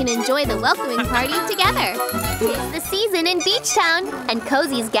 Now they can enjoy the welcoming party together. It's the season in Beachtown, and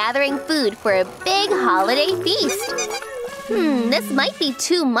Cozy's gathering food for a big holiday feast. This might be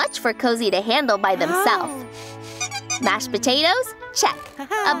too much for Cozy to handle by themselves. Mashed potatoes? Check.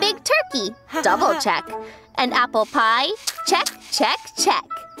 A big turkey? Double check. An apple pie? Check, check, check.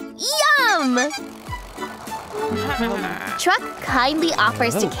 Yum! Truck kindly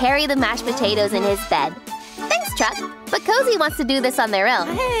offers to carry the mashed potatoes in his bed. Thanks, Truck, but Cozy wants to do this on their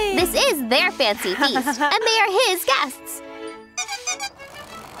own. This is their fancy feast, and they are his guests.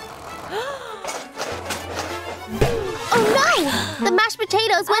 Oh no! The mashed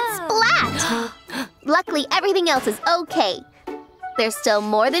potatoes went splat! Luckily, everything else is okay. There's still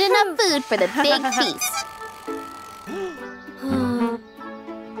more than enough food for the big feast.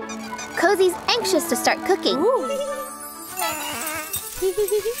 Cozy's anxious to start cooking.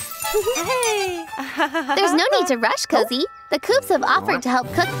 There's no need to rush, Cozy. The Coupes have offered to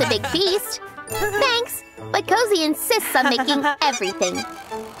help cook the big feast. Thanks, but Cozy insists on making everything.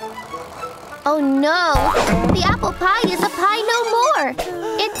 Oh no! The apple pie is a pie no more!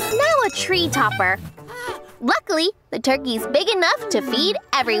 It's now a tree topper. Luckily, the turkey's big enough to feed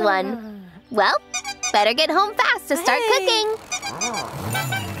everyone. Well, better get home fast to start cooking.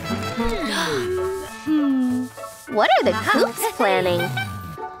 What are the Coupes planning?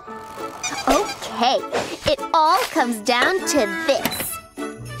 Okay, it all comes down to this.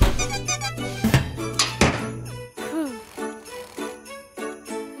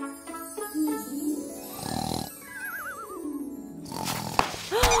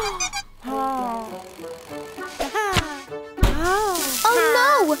 Oh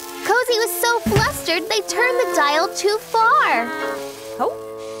no! Cozy was so flustered they turned the dial too far.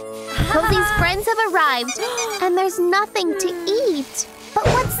 Cozy's friends have arrived, and there's nothing to eat. But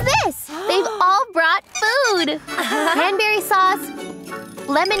what's this? They've all brought food. Cranberry sauce,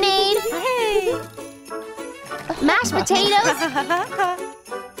 lemonade, mashed potatoes,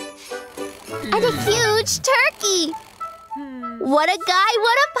 and a huge turkey. What a guy,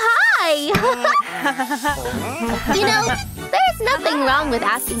 what a pie! You know, there's nothing wrong with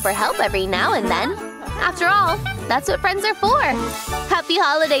asking for help every now and then. After all, that's what friends are for. Happy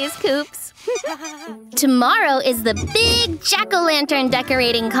holidays, Coupes. Tomorrow is the big jack-o'-lantern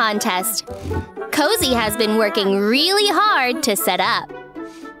decorating contest. Cozy has been working really hard to set up.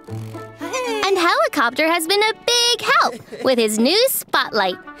 And Helicopter has been a big help with his new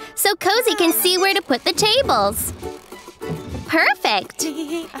spotlight, so Cozy can see where to put the tables. Perfect!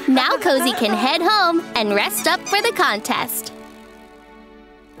 Now Cozy can head home and rest up for the contest.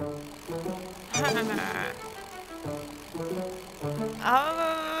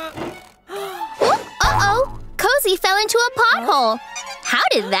 Cozy fell into a pothole. How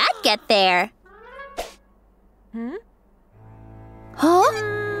did that get there? Huh?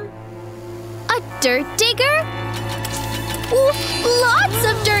 A dirt digger? Ooh, lots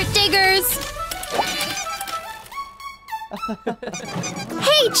of dirt diggers!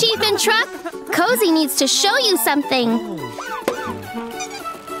 Hey, Chief and Truck! Cozy needs to show you something.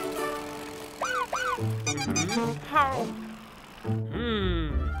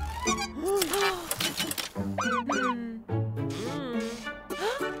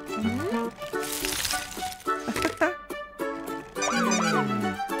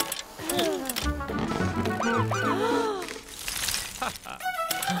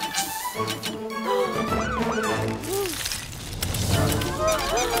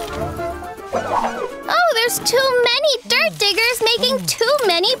 Oh, there's too many dirt diggers making too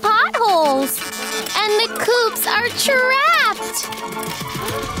many potholes. And the coops are trapped.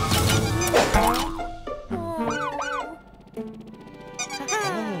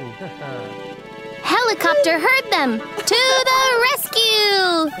 Helicopter heard them. To the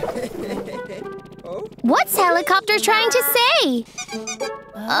rescue! What's Helicopter trying to say?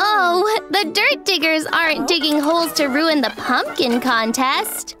 Oh, the dirt diggers aren't digging holes to ruin the pumpkin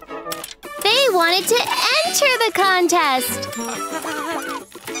contest. They wanted to enter the contest.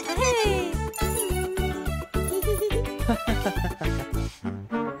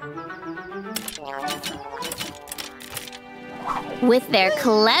 With their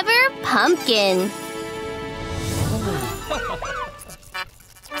clever pumpkin.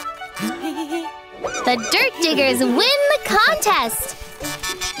 The dirt diggers win the contest.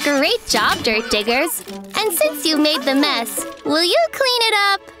 Great job, dirt diggers. And since you made the mess, will you clean it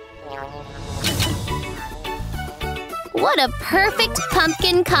up? What a perfect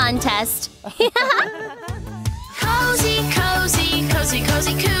pumpkin contest. Cozy, cozy, cozy,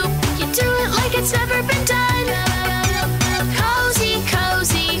 cozy coupe. You do it like it's never been done. Cozy,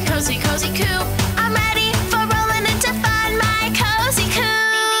 cozy, cozy, cozy coupe. I'm ready for rolling into fun. My cozy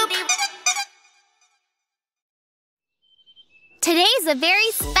coupe. Today's a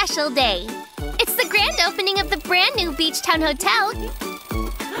very special day. It's the grand opening of the brand new Beachtown Hotel.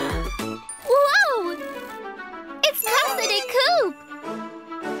 Whoa! It's Cozy Coupe!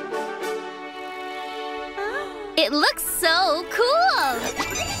 It looks so cool!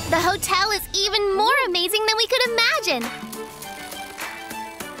 The hotel is even more amazing than we could imagine.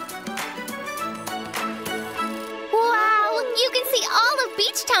 Wow! You can see all of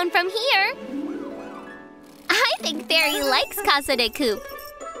Beachtown from here. I think Fairy likes Cozy Coupe.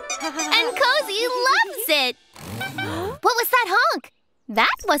 And Cozy loves it! What was that honk?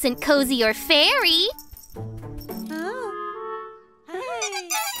 That wasn't Cozy or Fairy.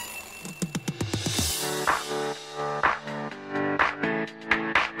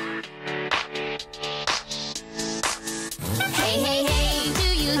 Hey, hey, hey, do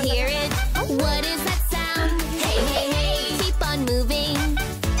you hear it? What is that sound? Hey, hey, hey, keep on moving.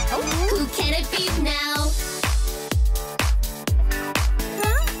 Who can it be now?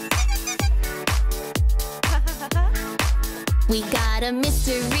 We got a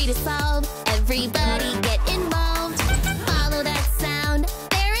mystery to solve. Everybody get involved. Follow that sound.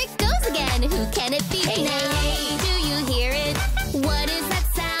 There it goes again. Who can it be now? Hey, do you hear it? What is that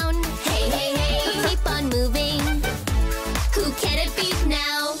sound? Hey, hey, hey, keep on moving. Who can it be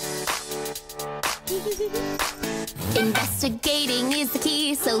now? Investigating is the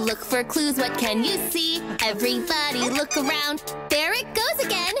key, so look for clues. What can you see? Everybody look around. There it goes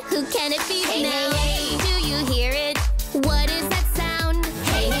again. Who can it be now? Hey, do you hear it? What is that sound?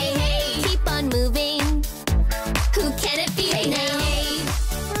 Hey, hey, hey, keep on moving. Who can it be now?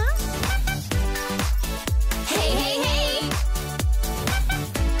 Hey, hey, hey.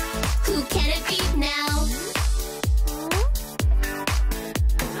 Who can it be now?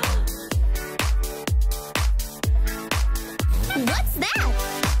 What's that?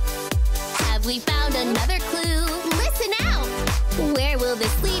 Have we found another clue? Listen out! Where will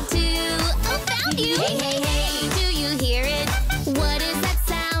this lead to? Oh, found you! Hey, hey, hey, do you hear it? What is that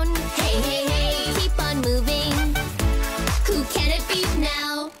sound? Hey, hey, hey, keep on moving. Who can it be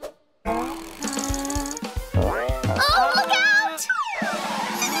now? Oh, look out!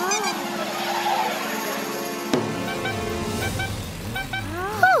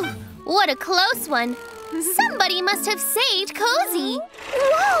 Whew, what a close one. Somebody must have saved Cozy.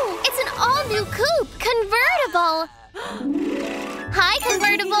 Whoa, it's an all-new coupe, convertible. Hi,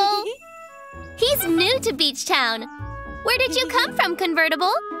 convertible. He's new to Beachtown. Where did you come from,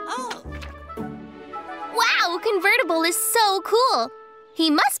 convertible? Wow, convertible is so cool. He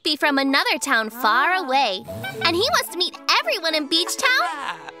must be from another town far away. And he wants to meet everyone in Beachtown.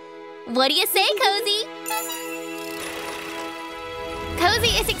 What do you say, Cozy?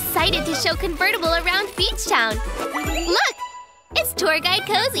 Cozy is excited to show Convertible around Beachtown. Look! It's Tour Guide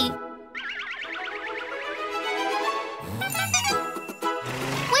Cozy.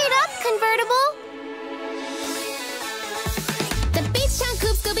 Wait up, Convertible! The Beachtown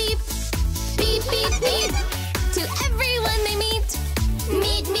Coupes go beep, beep, beep, beep. To everyone they meet,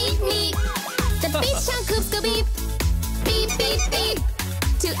 meet, meet, meet. The Beachtown Coupes go beep, beep, beep, beep.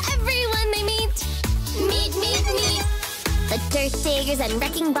 To everyone they meet, meet, meet, meet. The dirt diggers and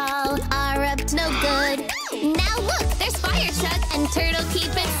wrecking ball are up to no good. Now look, there's fire truck and turtle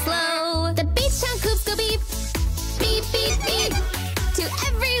keep it slow. The Beachtown Coupes go beep, beep, beep, beep. To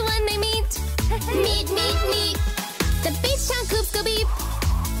everyone they meet, meet, meet, meet. The Beachtown Coupes go beep,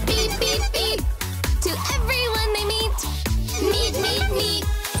 beep, beep, beep. To everyone they meet, meet, meet, meet.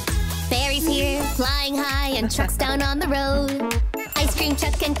 Ferries here, flying high and trucks down on the road. Ice cream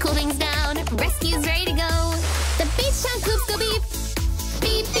truck and cool things down, rescue's ready to go. The Beachtown Coupes go beep,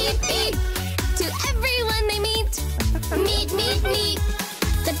 beep, beep, beep. To everyone they meet, meet, meet, meet.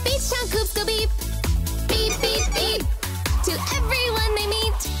 The Beachtown Coupes go beep, beep, beep, beep. To everyone they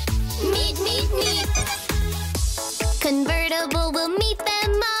meet, meet, meet, meet. Convertible will meet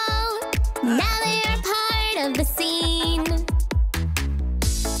them all. Now they are part of the scene.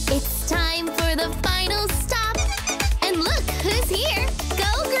 It's time for the final stop. And look who's here!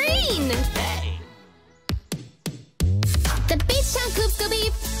 Go Green! The Beachtown Coupes go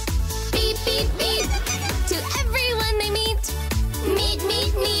beep, beep, beep, beep. To everyone they meet, meet,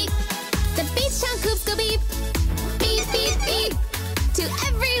 meet, meet. The Beachtown Coupes go beep, beep, beep, beep. To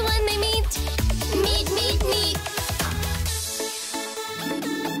everyone they meet, meet, meet, meet.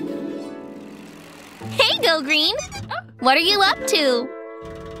 Hey, Go Green! What are you up to?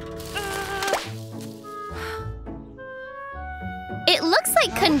 It looks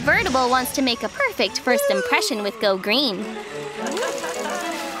like Convertible wants to make a perfect first impression with Go Green.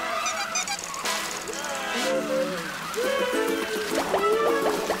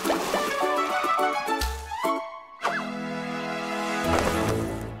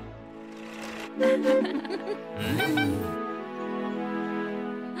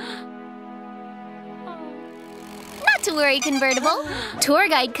 Not to worry, Convertible. Tour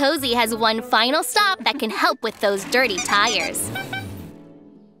Guide Cozy has one final stop that can help with those dirty tires.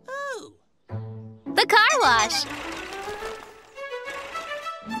 The car wash.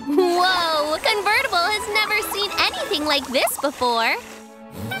 Whoa! Convertible has never seen anything like this before.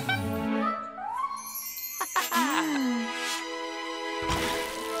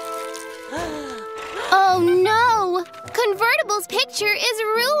 Oh no! Convertible's picture is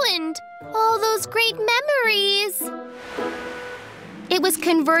ruined. All those great memories. It was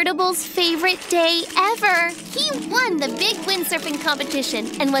Convertible's favorite day ever. He won the big windsurfing competition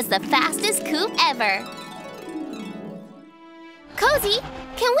and was the fastest coupe ever. Cozy,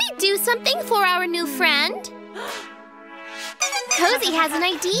 can we do something for our new friend? Cozy has an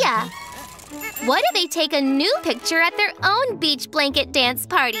idea. What if they take a new picture at their own beach blanket dance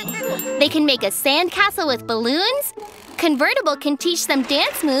party? They can make a sandcastle with balloons, Convertible can teach them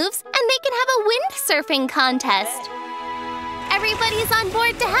dance moves, and they can have a windsurfing contest. Everybody's on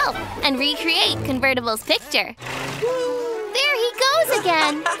board to help and recreate Convertible's picture. There he goes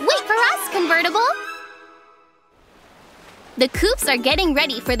again! Wait for us, Convertible! The coupes are getting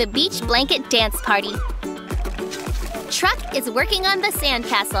ready for the beach blanket dance party. Truck is working on the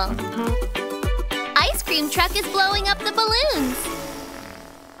sandcastle. Ice cream truck is blowing up the balloons.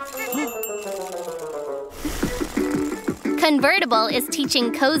 Convertible is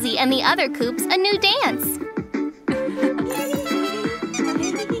teaching Cozy and the other coupes a new dance.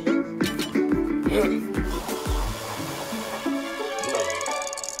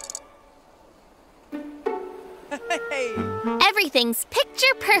 Everything's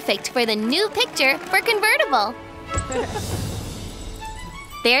picture perfect for the new picture for Convertible.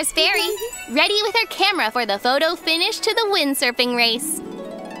 There's Fairy, ready with her camera for the photo finish to the windsurfing race.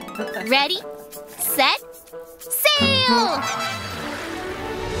 Ready, set, sail!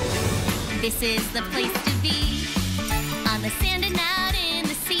 This is the place to be, on the sand and out in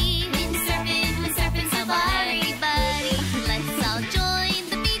the sea. Windsurfing safari, buddy. Let's all join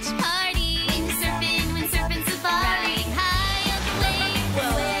the beach party. Windsurfing safari, high up wave.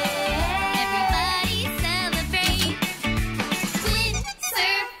 Everybody celebrate.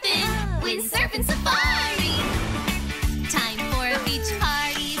 Windsurfing safari. Time for a beach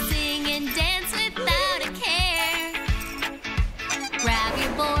party, sing and dance without a care. Grab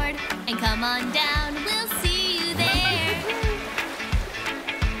your board and come on down, we'll see you there.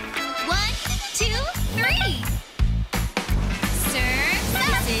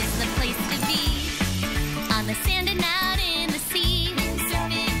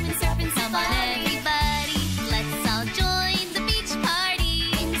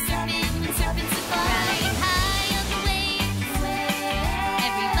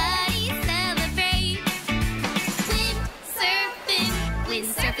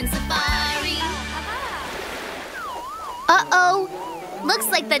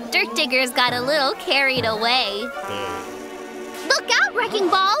 Looks like the dirt diggers got a little carried away. Look out,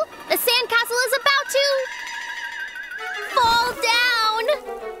 Wrecking Ball! The sandcastle is about to fall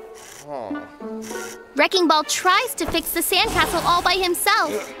down! Wrecking Ball tries to fix the sandcastle all by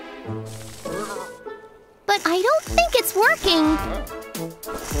himself. But I don't think it's working.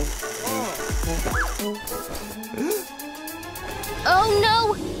 Oh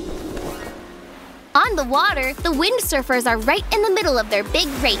no! On the water, the windsurfers are right in the middle of their big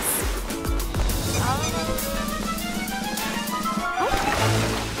race.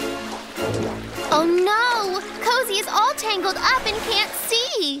 Oh no! Cozy is all tangled up and can't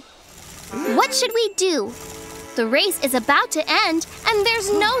see. What should we do? The race is about to end, and there's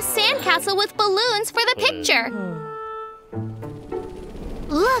no sandcastle with balloons for the picture.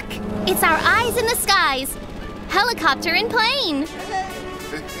 Look, it's our eyes in the skies. Helicopter and plane.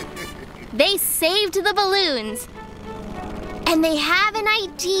 They saved the balloons. And they have an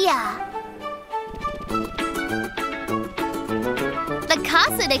idea. The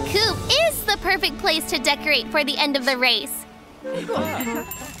Cozy Coupe is the perfect place to decorate for the end of the race.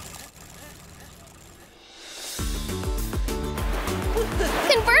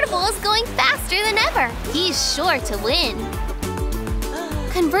 Convertible is going faster than ever. He's sure to win.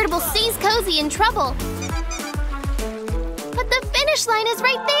 Convertible sees Cozy in trouble. But the finish line is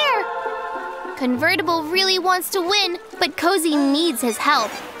right there. Convertible really wants to win, but Cozy needs his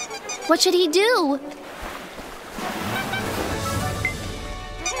help. What should he do?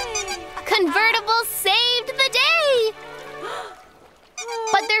 Convertible saved the day!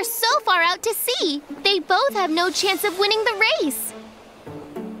 But they're so far out to sea, they both have no chance of winning the race.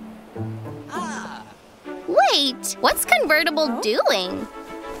 Wait, what's Convertible doing?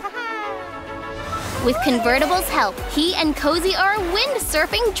 With Convertible's help, he and Cozy are a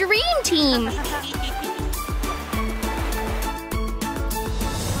windsurfing dream team.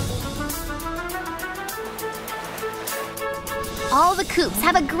 All the coupes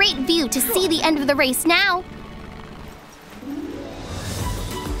have a great view to see the end of the race now.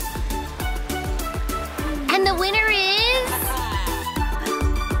 And the winner is...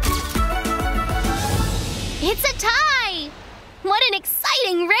 It's a tie! What an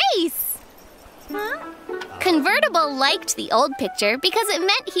exciting race! Convertible liked the old picture because it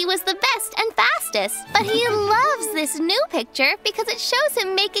meant he was the best and fastest. But he loves this new picture because it shows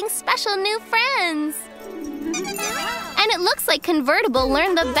him making special new friends. And it looks like Convertible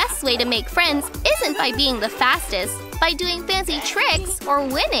learned the best way to make friends isn't by being the fastest, by doing fancy tricks or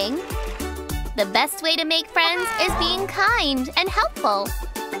winning. The best way to make friends is being kind and helpful.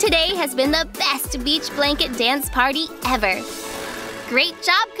 Today has been the best beach blanket dance party ever. Great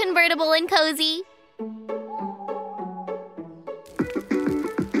job, Convertible and Cozy!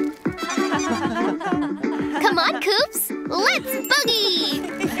 Come on, Coupes! Let's boogie!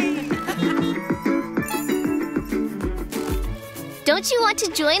 Don't you want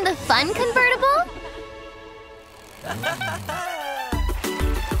to join the fun, Convertible?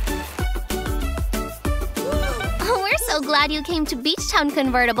 Oh, we're so glad you came to Beachtown,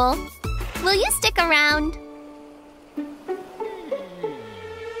 Convertible. Will you stick around?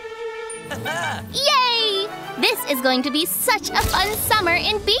 Yay! This is going to be such a fun summer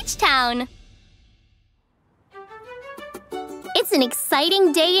in Beachtown! It's an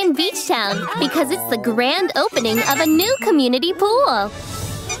exciting day in Beachtown because it's the grand opening of a new community pool.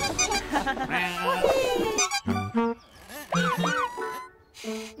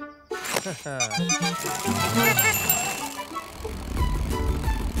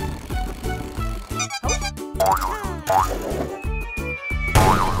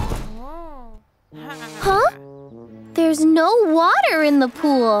 Huh? There's no water in the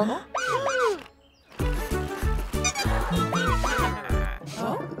pool.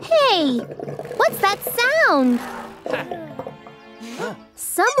 Hey, what's that sound?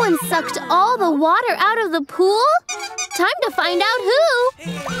 Someone sucked all the water out of the pool? Time to find out who!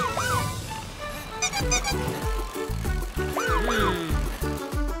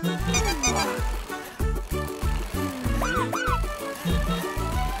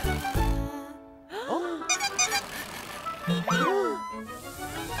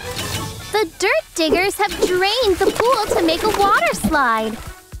 The dirt diggers have drained the pool to make a water slide.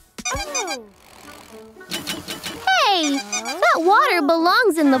 Hey, that water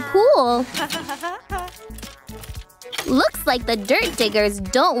belongs in the pool. Looks like the dirt diggers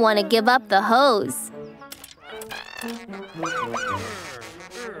don't want to give up the hose.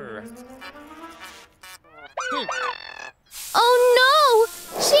 Oh no!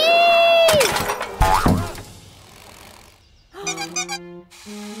 Cheese!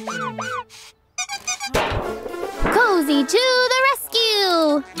 Cozy to the rescue!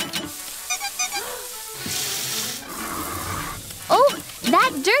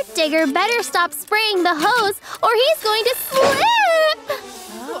 digger better stop spraying the hose or he's going to slip!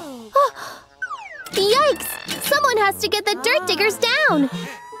 Yikes! Someone has to get the dirt diggers down!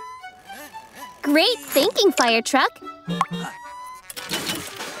 Great thinking, fire truck!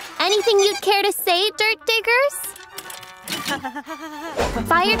 Anything you'd care to say, dirt diggers?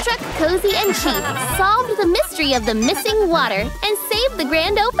 Fire truck, Cozy, and Chief solved the mystery of the missing water and saved the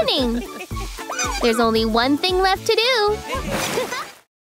grand opening. There's only one thing left to do.